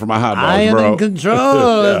going to do it for my hot dogs, I am bro. in control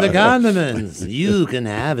of the condiments. You can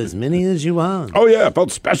have as many as you want. Oh, yeah, it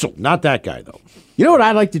felt special. Not that guy, though. You know what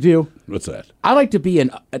I'd like to do? What's that? I like to be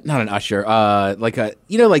not an usher, like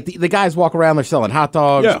the guys walk around, they're selling hot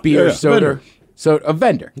dogs, beer, soda. Vendor. So a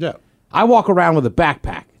vendor. Yeah. I walk around with a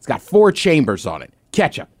backpack. It's got 4 chambers on it.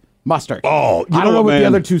 Ketchup, mustard. Oh, I don't know what the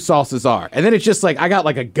other 2 sauces are. And then it's just like, I got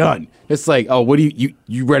like a gun. It's like, oh, what do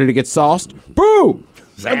you ready to get sauced? Boom!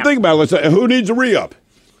 I'm thinking about it. Let's say, who needs a re-up?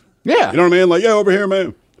 Yeah. You know what I mean? Like, yeah, over here,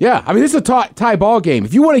 man. Yeah. I mean, this is a tie ball game.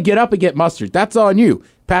 If you want to get up and get mustard, that's on you.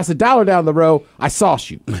 Pass $1 down the row, I sauce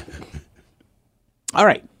you. All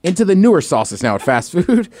right. Into the newer sauces now at fast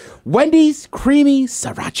food. Wendy's Creamy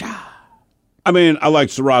Sriracha. I mean, I like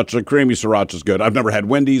sriracha. Creamy sriracha's good. I've never had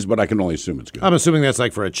Wendy's, but I can only assume it's good. I'm assuming that's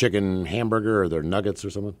like for a chicken hamburger or their nuggets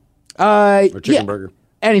or something? Or chicken burger?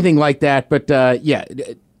 Anything like that. But, yeah,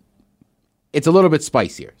 it's a little bit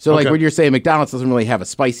spicier. So, like, Okay. when you're saying McDonald's doesn't really have a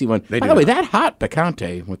spicy one. They By do the way, not. that hot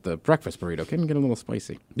picante with the breakfast burrito can get a little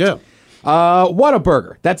spicy. Yeah.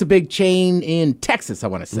 Whataburger. That's a big chain in Texas, I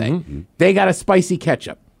want to say. Mm-hmm. They got a spicy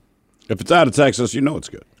ketchup. If it's out of Texas, you know it's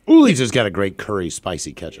good. Ooley's has got a great curry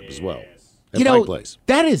spicy ketchup as well. At You know, my place.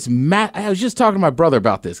 that is I was just talking to my brother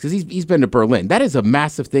about this because he's been to Berlin. That is a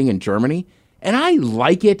massive thing in Germany, and I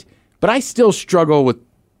like it, but I still struggle with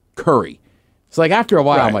curry. So, like, after a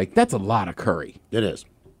while, I'm like, that's a lot of curry. It is.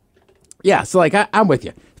 Yeah, so, like, I'm with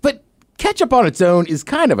you. But ketchup on its own is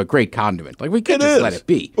kind of a great condiment. Like, we could just let it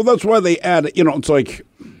be. Well, that's why they add it. You know, it's like,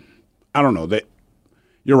 I don't know.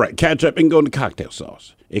 You're right. Ketchup can go into cocktail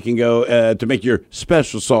sauce. It can go to make your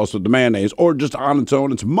special sauce with the mayonnaise, or just on its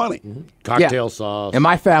own, it's money. Mm-hmm. Cocktail sauce. In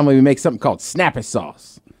my family, we make something called snappy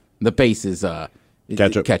sauce. The base is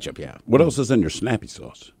Ketchup. Ketchup, yeah. What else is in your snappy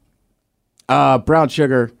sauce? Brown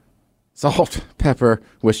sugar, salt, pepper,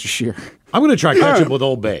 Worcestershire. I'm going to try ketchup with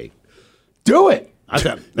Old Bay. Do it.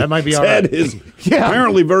 That might be all Ted right. is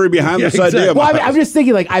apparently very behind this idea. Well, I'm just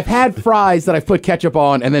thinking, like, I've had fries that I've put ketchup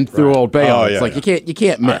on and then threw Old Bay on. It's like you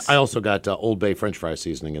can't miss. I also got Old Bay French fry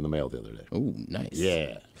seasoning in the mail the other day. Ooh, nice.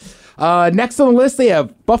 Yeah. Next on the list, they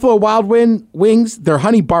have Buffalo Wild Wings, their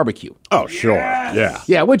honey barbecue. Oh, sure. Yeah.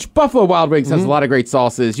 Yeah, which Buffalo Wild Wings has a lot of great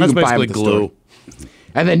sauces. You That's can buy them at basically the glue. store.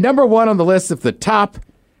 And then number 1 on the list of the top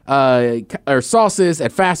or sauces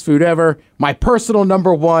at fast food ever, my personal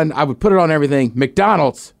number 1, I would put it on everything,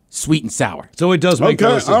 McDonald's sweet and sour. So it does make the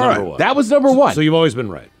list as number 1. That was number 1. So you've always been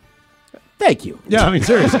right. Thank you. Yeah, I mean,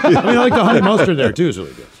 seriously. I mean, I like the honey mustard there, too. It's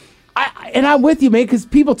really good. And I'm with you, man, because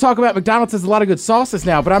people talk about McDonald's has a lot of good sauces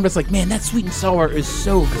now, but I'm just like, man, that sweet and sour is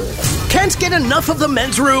so good. Can't get enough of the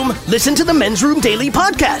Men's Room? Listen to the Men's Room Daily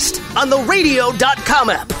Podcast on the radio.com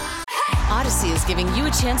app. Odyssey is giving you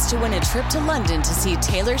a chance to win a trip to London to see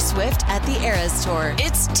Taylor Swift at the Eras Tour.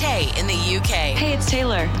 It's Tay in the UK. Hey, it's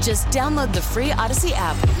Taylor. Just download the free Odyssey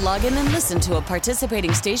app, log in and listen to a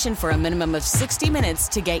participating station for a minimum of 60 minutes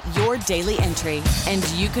to get your daily entry. And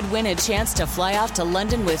you could win a chance to fly off to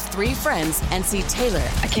London with 3 friends and see Taylor.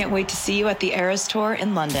 I can't wait to see you at the Eras Tour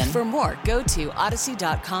in London. For more, go to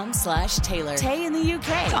odyssey.com/Taylor. Tay in the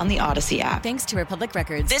UK. It's on the Odyssey app. Thanks to Republic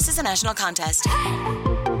Records. This is a national contest.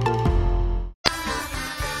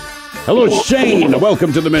 Hello, Shane.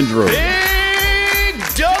 Welcome to the Men's Room. Big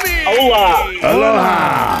Dummy! Hola!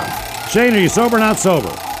 Aloha! Shane, are you sober or not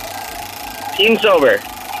sober? Team sober.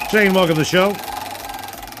 Shane, welcome to the show.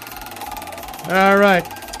 All right.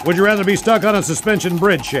 Would you rather be stuck on a suspension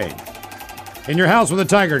bridge, Shane? In your house with a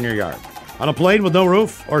tiger in your yard? On a plane with no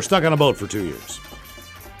roof? Or stuck on a boat for 2 years?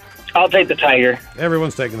 I'll take the tiger.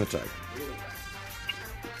 Everyone's taking the tiger.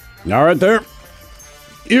 All right, there.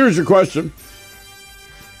 Here's your question.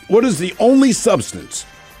 What is the only substance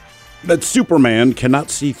that Superman cannot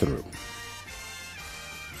see through?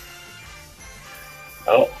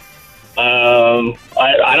 Oh.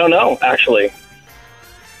 I don't know, actually.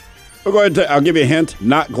 I'll go ahead and I'll give you a hint.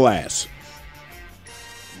 Not glass.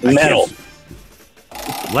 Metal.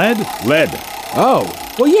 Lead? Lead. Oh,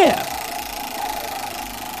 well, yeah.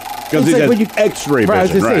 Because he like has X-ray vision. Right, I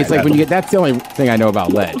was going to say, right. it's like when you get, that's the only thing I know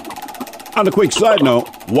about lead. On a quick side note,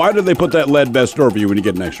 why do they put that lead vest over you when you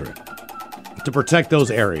get an X-ray? To protect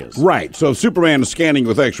those areas. Right. So if Superman is scanning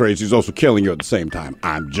with X-rays, he's also killing you at the same time.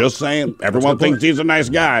 I'm just saying. Everyone thinks he's a nice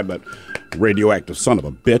guy, but radioactive son of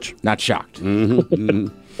a bitch. Not shocked.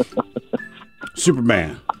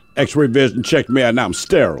 Superman, X-ray vision checked me out. Now I'm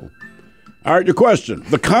sterile. All right, your question.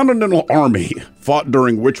 The Continental Army fought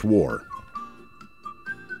during which war?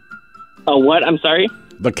 What? I'm sorry?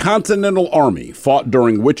 The Continental Army fought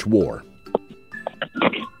during which war?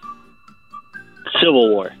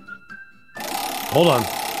 Civil War. Hold on.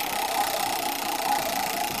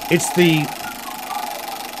 It's the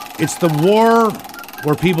war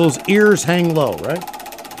where people's ears hang low, right?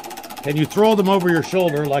 And you throw them over your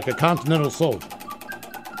shoulder like a continental soldier.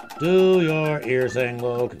 Do your ears hang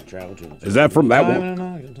low? Can travel to Is that from that one?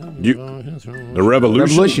 The Revolution?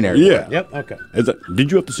 Revolutionary. Yeah. Yep, okay.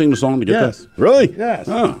 Did you have to sing the song to get Yes. that? Really? Yes.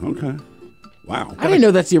 Oh, okay. Wow. I didn't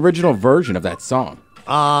know that's the original version of that song.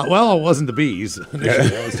 Well, it wasn't the bees. Initially,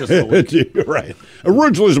 it was just a week. You're right.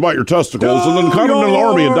 Originally, it was about your testicles, and then the Continental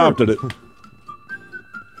Army adopted it.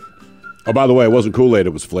 Oh, by the way, it wasn't Kool-Aid, it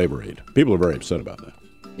was Flavor Aid. People are very upset about that.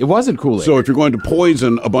 It wasn't Kool-Aid. So if you're going to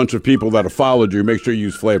poison a bunch of people that have followed you, make sure you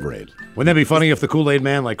use Flavor Aid. Wouldn't that be funny if the Kool-Aid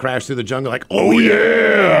man like crashed through the jungle like, Oh,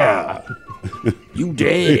 yeah! You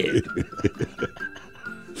dead.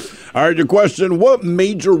 All right, your question. What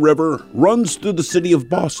major river runs through the city of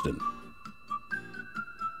Boston?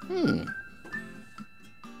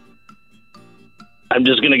 I'm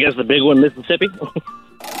just going to guess the big one, Mississippi. You're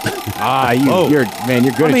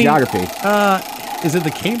good at geography. Is it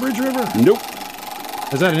the Cambridge River? Nope.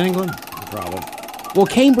 Is that in England? Probably. Well,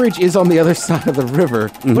 Cambridge is on the other side of the river.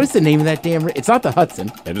 What is the name of that damn river? It's not the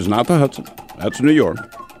Hudson. It is not the Hudson. That's New York.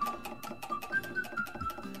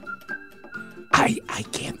 I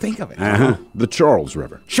can't think of it. The Charles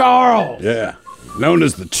River. Charles! Yeah. Known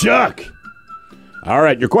as the Chuck. All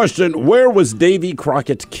right, your question. Where was Davy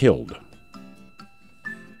Crockett killed?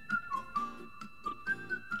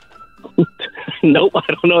 Nope, I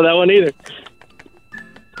don't know that one either.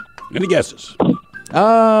 Any guesses?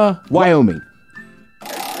 Wyoming.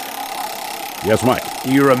 Yes, Mike.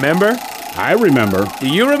 Do you remember? I remember. Do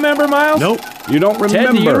you remember, Miles? Nope. You don't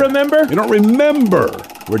remember. Ted, do you remember? You don't remember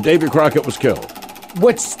where Davy Crockett was killed.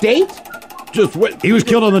 What state? Just what? He was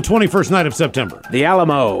killed on the 21st night of September. The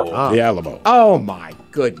Alamo. The Alamo. Oh, my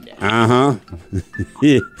goodness. Uh-huh.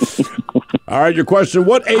 All right, your question.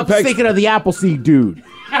 What I'm apex... thinking of the Appleseed dude.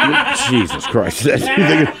 Jesus Christ. Yes,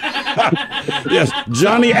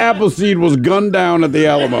 Johnny Appleseed was gunned down at the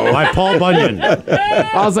Alamo. By Paul Bunyan.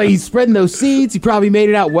 I was like, he's spreading those seeds. He probably made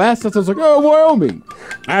it out west. So I was like, oh, Wyoming.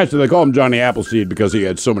 Actually, they call him Johnny Appleseed because he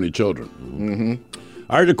had so many children.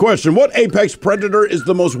 All right, the question. What apex predator is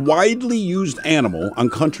the most widely used animal on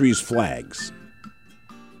countries' flags?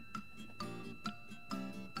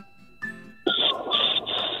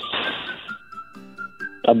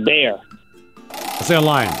 A bear. I'll say a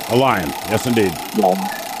lion. A lion. Yes, indeed.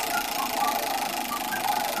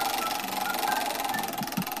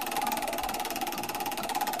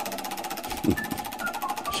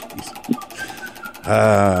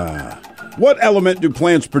 What element do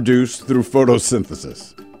plants produce through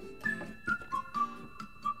photosynthesis?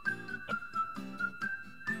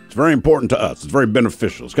 It's very important to us. It's very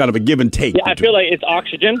beneficial. It's kind of a give and take. Yeah, I feel like it's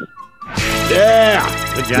oxygen.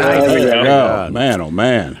 Yeah. Good job. There you go. Man, oh,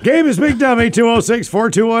 man. Game is Big Dummy,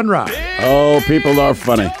 206-421-ROCK. Oh, people are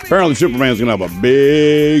funny. Apparently, Superman's going to have a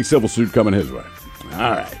big civil suit coming his way.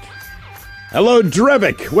 All right. Hello,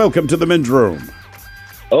 Drevick. Welcome to the men's room.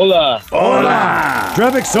 Hola. Hola.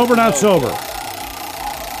 Drevick, sober, not sober?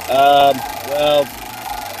 Well,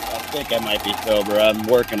 I think I might be sober. I'm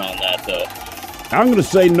working on that, though. I'm going to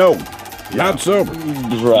say no. Not sober.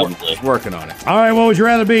 Probably. Working on it. All right, what would you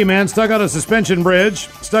rather be, man? Stuck on a suspension bridge,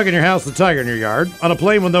 stuck in your house with a tiger in your yard, on a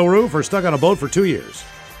plane with no roof, or stuck on a boat for 2 years?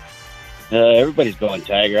 Everybody's going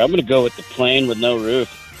tiger. I'm going to go with the plane with no roof.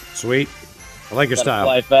 Sweet. I like your Gotta style.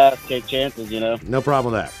 fly fast, take chances, you know. No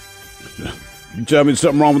problem with that. You tell me there's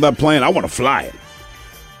something wrong with that plane, I want to fly it.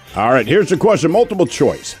 All right, here's the question. Multiple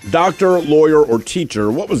choice. Doctor, lawyer, or teacher,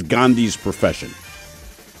 what was Gandhi's profession?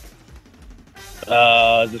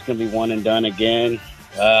 Is this going to be one and done again?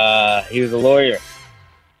 He was a lawyer.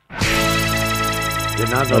 Did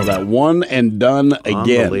not know that. One and done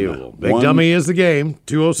again. Unbelievable. Big Dummy is the game.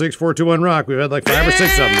 206-421-ROCK. We've had like 5 or 6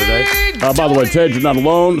 of them today. By the way, Ted, you're not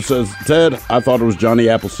alone. Says Ted, I thought it was Johnny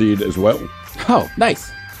Appleseed as well. Oh,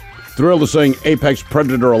 nice. Thrilled to saying Apex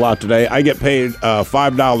Predator a lot today. I get paid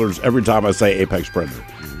 $5 every time I say Apex Predator.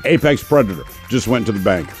 Apex Predator just went to the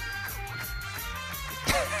bank.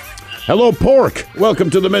 Hello, Pork. Welcome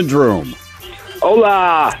to the men's room.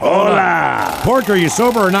 Hola. Hola. Pork, are you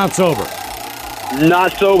sober or not sober?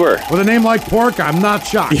 Not sober. With a name like Pork, I'm not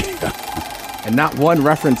shocked. And not one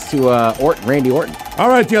reference to Randy Orton. All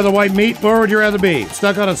right, the other white meat, where would you rather be?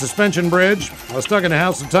 Stuck on a suspension bridge, or stuck in a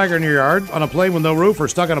house with a tiger in your yard, on a plane with no roof, or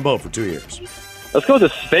stuck on a boat for 2 years? Let's go with the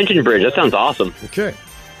suspension bridge. That sounds awesome. Okay.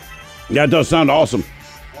 Yeah, it does sound awesome.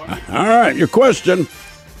 All right, your question.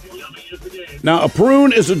 Now, a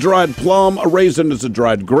prune is a dried plum, a raisin is a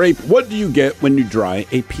dried grape. What do you get when you dry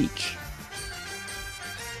a peach?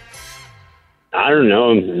 I don't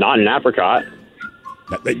know. Not an apricot.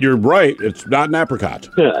 You're right. It's not an apricot.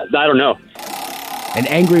 I don't know. An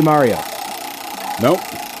angry Mario. Nope.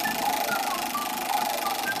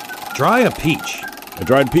 Dry a peach. A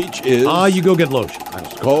dried peach is... you go get lotion.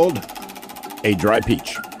 It's called a dry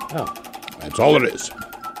peach. Oh. That's all it is.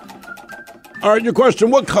 All right, your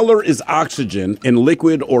question. What color is oxygen in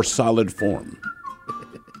liquid or solid form?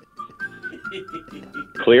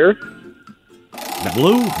 Clear?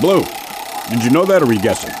 Blue? Blue. Did you know that, or were you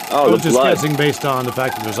guessing? Oh, I was the just blood. guessing based on the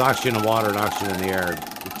fact that there's oxygen in water and oxygen in the air.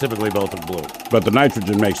 Typically both are blue. But the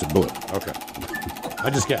nitrogen makes it blue. Okay.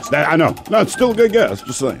 I just guessed. I know. No, it's still a good guess.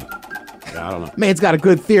 Just saying. Yeah, I don't know. Man's got a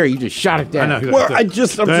good theory. You just shot it down. I know. Well, I'm Thanks,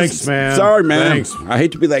 just, man. Sorry, man. Thanks. I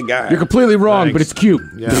hate to be that guy. You're completely wrong, Thanks. but it's cute.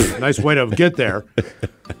 Yeah, nice way to get there.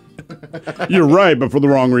 You're right, but for the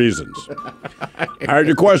wrong reasons. All right,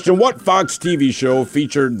 your question. What Fox TV show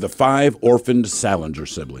featured the 5 orphaned Salinger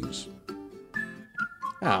siblings?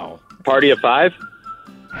 Oh. Party of 5?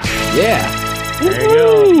 Yeah. There you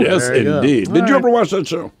go. Yes, There you go. indeed. All Did you right. ever watch that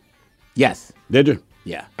show? Yes. Did you?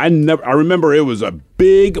 Yeah. I remember it was a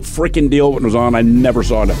big freaking deal when it was on. I never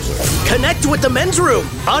saw an episode. Connect with the Men's Room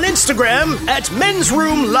on Instagram at Men's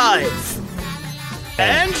Room Live.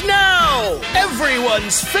 And now,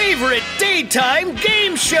 everyone's favorite daytime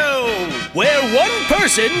game show, where one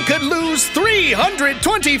person could lose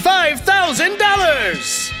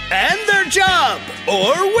 $325,000 and their job,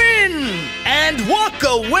 or win, and walk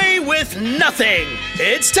away with nothing.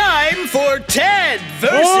 It's time for Ted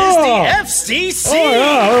versus the FCC. Oh,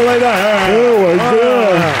 yeah. Oh, like that. Oh, my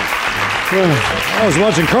God. I was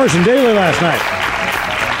watching Carson Daly last night.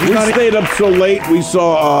 We stayed up so late, we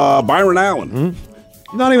saw Byron Allen.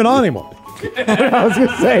 He's not even on anymore. I was going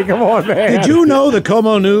to say, come on, man. Did you know the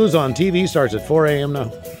Como News on TV starts at 4 a.m.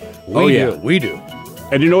 now? We do. We do.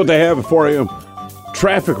 And you know what they have at 4 a.m.?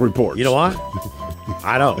 Traffic reports. You know what?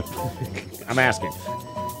 I know. I'm asking.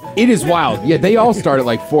 It is wild. Yeah, they all start at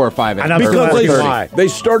like 4 or 5. And I'm Because why. they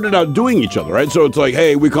started out doing each other, right? So it's like,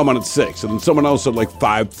 hey, we come on at 6, and then someone else said like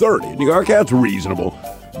 5:30. And you go, okay, that's reasonable.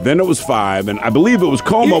 Then it was 5, and I believe it was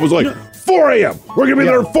Como was like, 4 a.m. We're going to be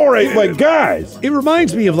there at 4 a.m. Like, guys. It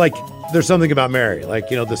reminds me of like, there's something about Mary, like,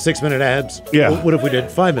 you know, the 6-minute abs. Yeah. What if we did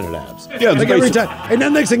 5-minute abs? Yeah, like every time. And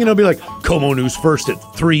then next thing you know, it'll be like, Como News first at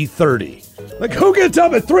 3:30. Like, who gets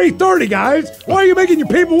up at 3:30, guys? Why are you making your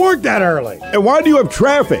people work that early? And why do you have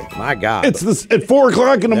traffic? My God. It's this at 4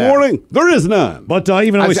 o'clock in the morning. There is none. But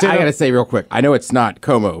even though I we say got to say real quick, I know it's not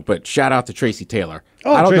Como, but shout out to Tracy Taylor.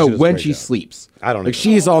 Oh, I don't Tracy know does a when great she job. sleeps. I don't know. Like,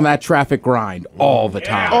 she's on that traffic grind all the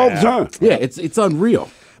time. All the time. Yeah, it's unreal.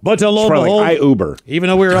 But lo and Probably behold, like, I Uber. even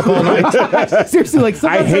though we were up all night, Seriously, like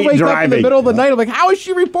sometimes I hate wake up in driving. the middle of the night. I'm like, how is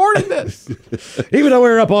she reporting this? even though we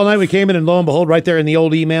were up all night, we came in and lo and behold, right there in the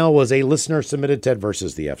old email was a listener submitted Ted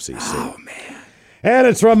versus the FCC. Oh, man. And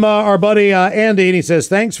it's from our buddy Andy, and he says,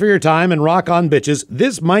 thanks for your time and rock on, bitches.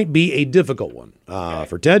 This might be a difficult one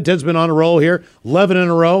for Ted. Ted's been on a roll here, 11 in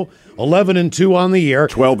a row, 11-2 on the year.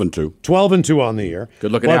 12-2. 12-2 on the year.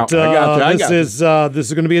 Good looking But, out. I got you. This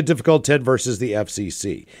is going to be a difficult Ted versus the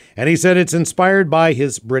FCC. And he said it's inspired by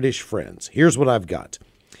his British friends. Here's what I've got.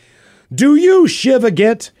 Do you shiv a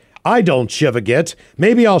git? I don't shiv a git.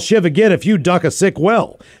 Maybe I'll shiv a git if you duck a sick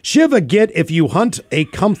well. Shiv a git if you hunt a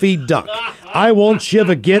comfy duck. I won't shiv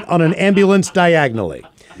a git on an ambulance diagonally.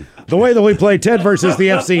 The way that we play Ted versus the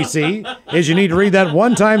FCC is you need to read that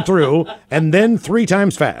one time through and then 3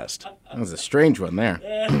 times fast. That was a strange one there.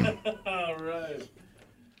 All right.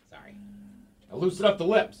 Sorry. I'll loosen up the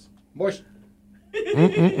lips. Moist. Get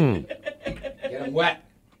them wet.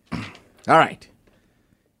 All right.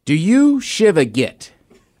 Do you shiv a git?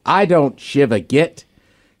 I don't shiv a git.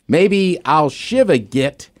 Maybe I'll shiv a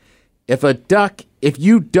git if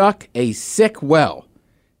you duck a sick well.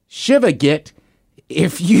 Shiv a git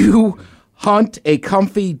if you hunt a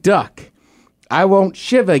comfy duck. I won't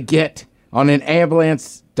shiv a git on an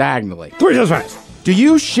ambulance diagonally. 3 times fast. Do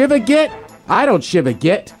you shiv a git? I don't shiv a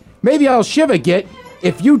git. Maybe I'll shiv a git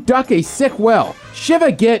if you duck a sick well. Shiv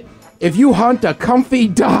a git if you hunt a comfy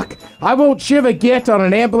duck. I won't shiv a git on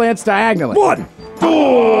an ambulance diagonally. 1.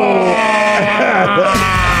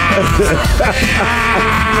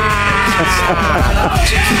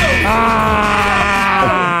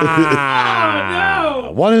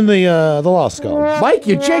 One in the lost skull. Mike,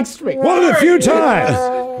 you jinxed me. One of the few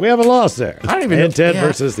times we have a loss there. I don't even know. And Ted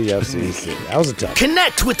versus the FCC. That was a tough.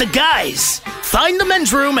 Connect with the guys. Find the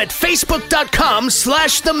men's room at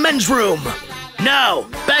facebook.com/the men's room. Now,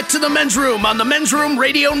 back to the men's room on the Men's Room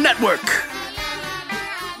Radio Network.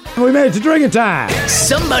 We made it to drinking time.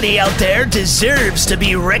 Somebody out there deserves to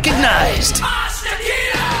be recognized.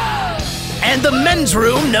 And the men's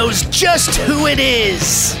room knows just who it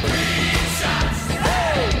is.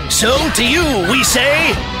 So to you, we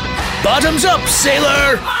say, bottoms up,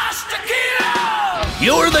 sailor.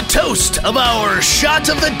 You're the toast of our shot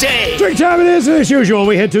of the day. Drink time it is, and as usual,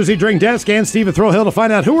 we head to the drink desk and Stephen Throwhill to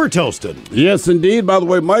find out who we're toasting. Yes, indeed. By the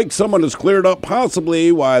way, Mike, someone has cleared up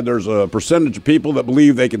possibly why there's a percentage of people that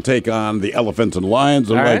believe they can take on the elephants and lions.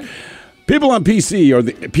 And All right. People on PCP are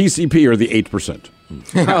the 8%.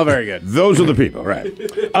 Oh, very good. Those are the people, right?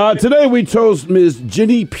 Today we toast Ms.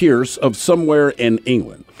 Ginny Pierce of somewhere in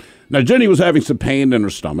England. Now, Jenny was having some pain in her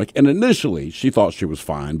stomach, and initially she thought she was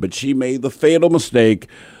fine, but she made the fatal mistake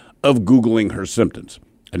of Googling her symptoms.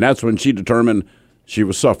 And that's when she determined she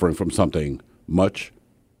was suffering from something much,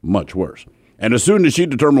 much worse. And as soon as she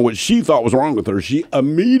determined what she thought was wrong with her, she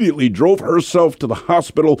immediately drove herself to the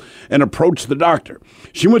hospital and approached the doctor.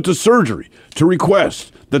 She went to surgery to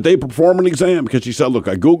request that they perform an exam because she said, look,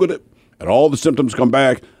 I Googled it, and all the symptoms come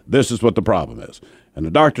back. This is what the problem is. And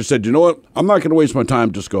the doctor said, you know what? I'm not going to waste my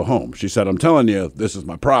time. Just go home. She said, I'm telling you, this is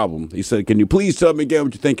my problem. He said, can you please tell me again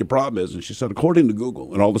what you think your problem is? And she said, according to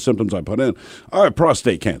Google and all the symptoms I put in, I have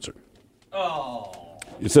prostate cancer. Oh.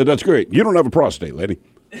 He said, that's great. You don't have a prostate, lady.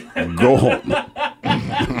 Go home.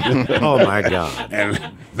 Oh, my God.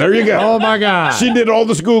 And there you go. Oh, my God. She did all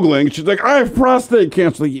this Googling. She's like, I have prostate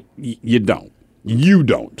cancer. You don't. You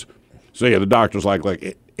don't. So, yeah, the doctor's like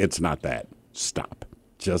it's not that. Stop.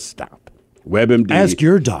 Just stop. WebMD. Ask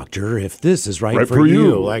your doctor if this is right for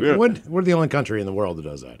you. Like, yeah. we're the only country in the world that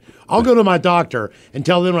does that. I'll go to my doctor and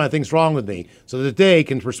tell them what I think's wrong with me so that they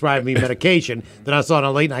can prescribe me medication that I saw on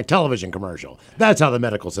a late-night television commercial. That's how the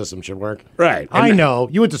medical system should work. Right. I know.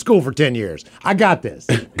 You went to school for 10 years. I got this.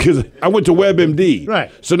 Because I went to WebMD. Right.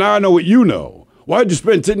 So now I know what you know. Why'd you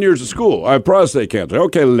spend 10 years of school? I have prostate cancer.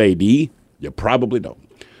 Okay, lady, you probably don't.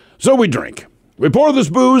 So we drink. We pour this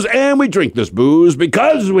booze and we drink this booze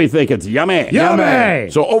because we think it's yummy. Yummy!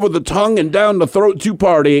 So over the tongue and down the throat to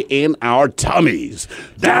party in our tummies.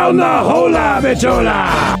 Down the hola,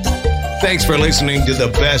 bichola! Thanks for listening to the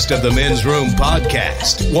Best of the Men's Room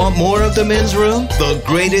podcast. Want more of the Men's Room? The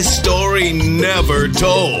greatest story never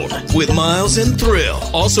told with Miles and Thrill.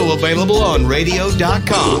 Also available on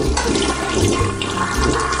radio.com.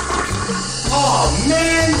 Oh,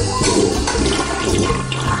 man!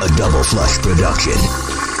 A Double Flush production.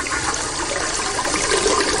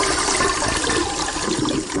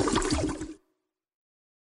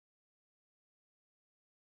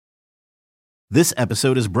 This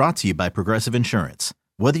episode is brought to you by Progressive Insurance.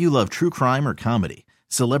 Whether you love true crime or comedy,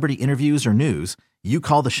 celebrity interviews or news, you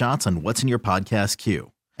call the shots on what's in your podcast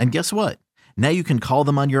queue. And guess what? Now you can call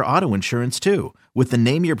them on your auto insurance too with the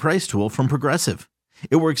Name Your Price tool from Progressive.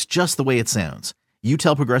 It works just the way it sounds. You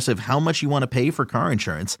tell Progressive how much you want to pay for car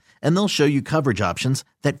insurance, and they'll show you coverage options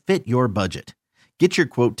that fit your budget. Get your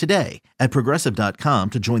quote today at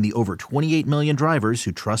Progressive.com to join the over 28 million drivers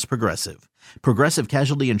who trust Progressive. Progressive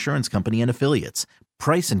Casualty Insurance Company and Affiliates.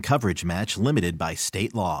 Price and coverage match limited by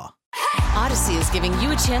state law. Odyssey is giving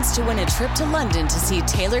you a chance to win a trip to London to see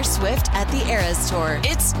Taylor Swift at the Eras Tour.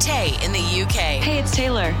 It's Tay in the UK. Hey, it's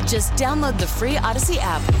Taylor. Just download the free Odyssey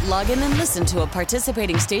app, log in and listen to a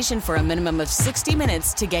participating station for a minimum of 60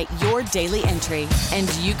 minutes to get your daily entry.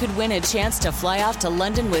 And you could win a chance to fly off to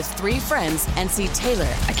London with 3 friends and see Taylor.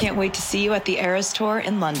 I can't wait to see you at the Eras Tour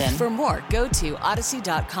in London. For more, go to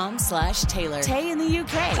odyssey.com/Taylor. Tay in the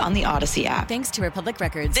UK. It's on the Odyssey app. Thanks to Republic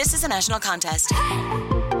Records. This is a national contest.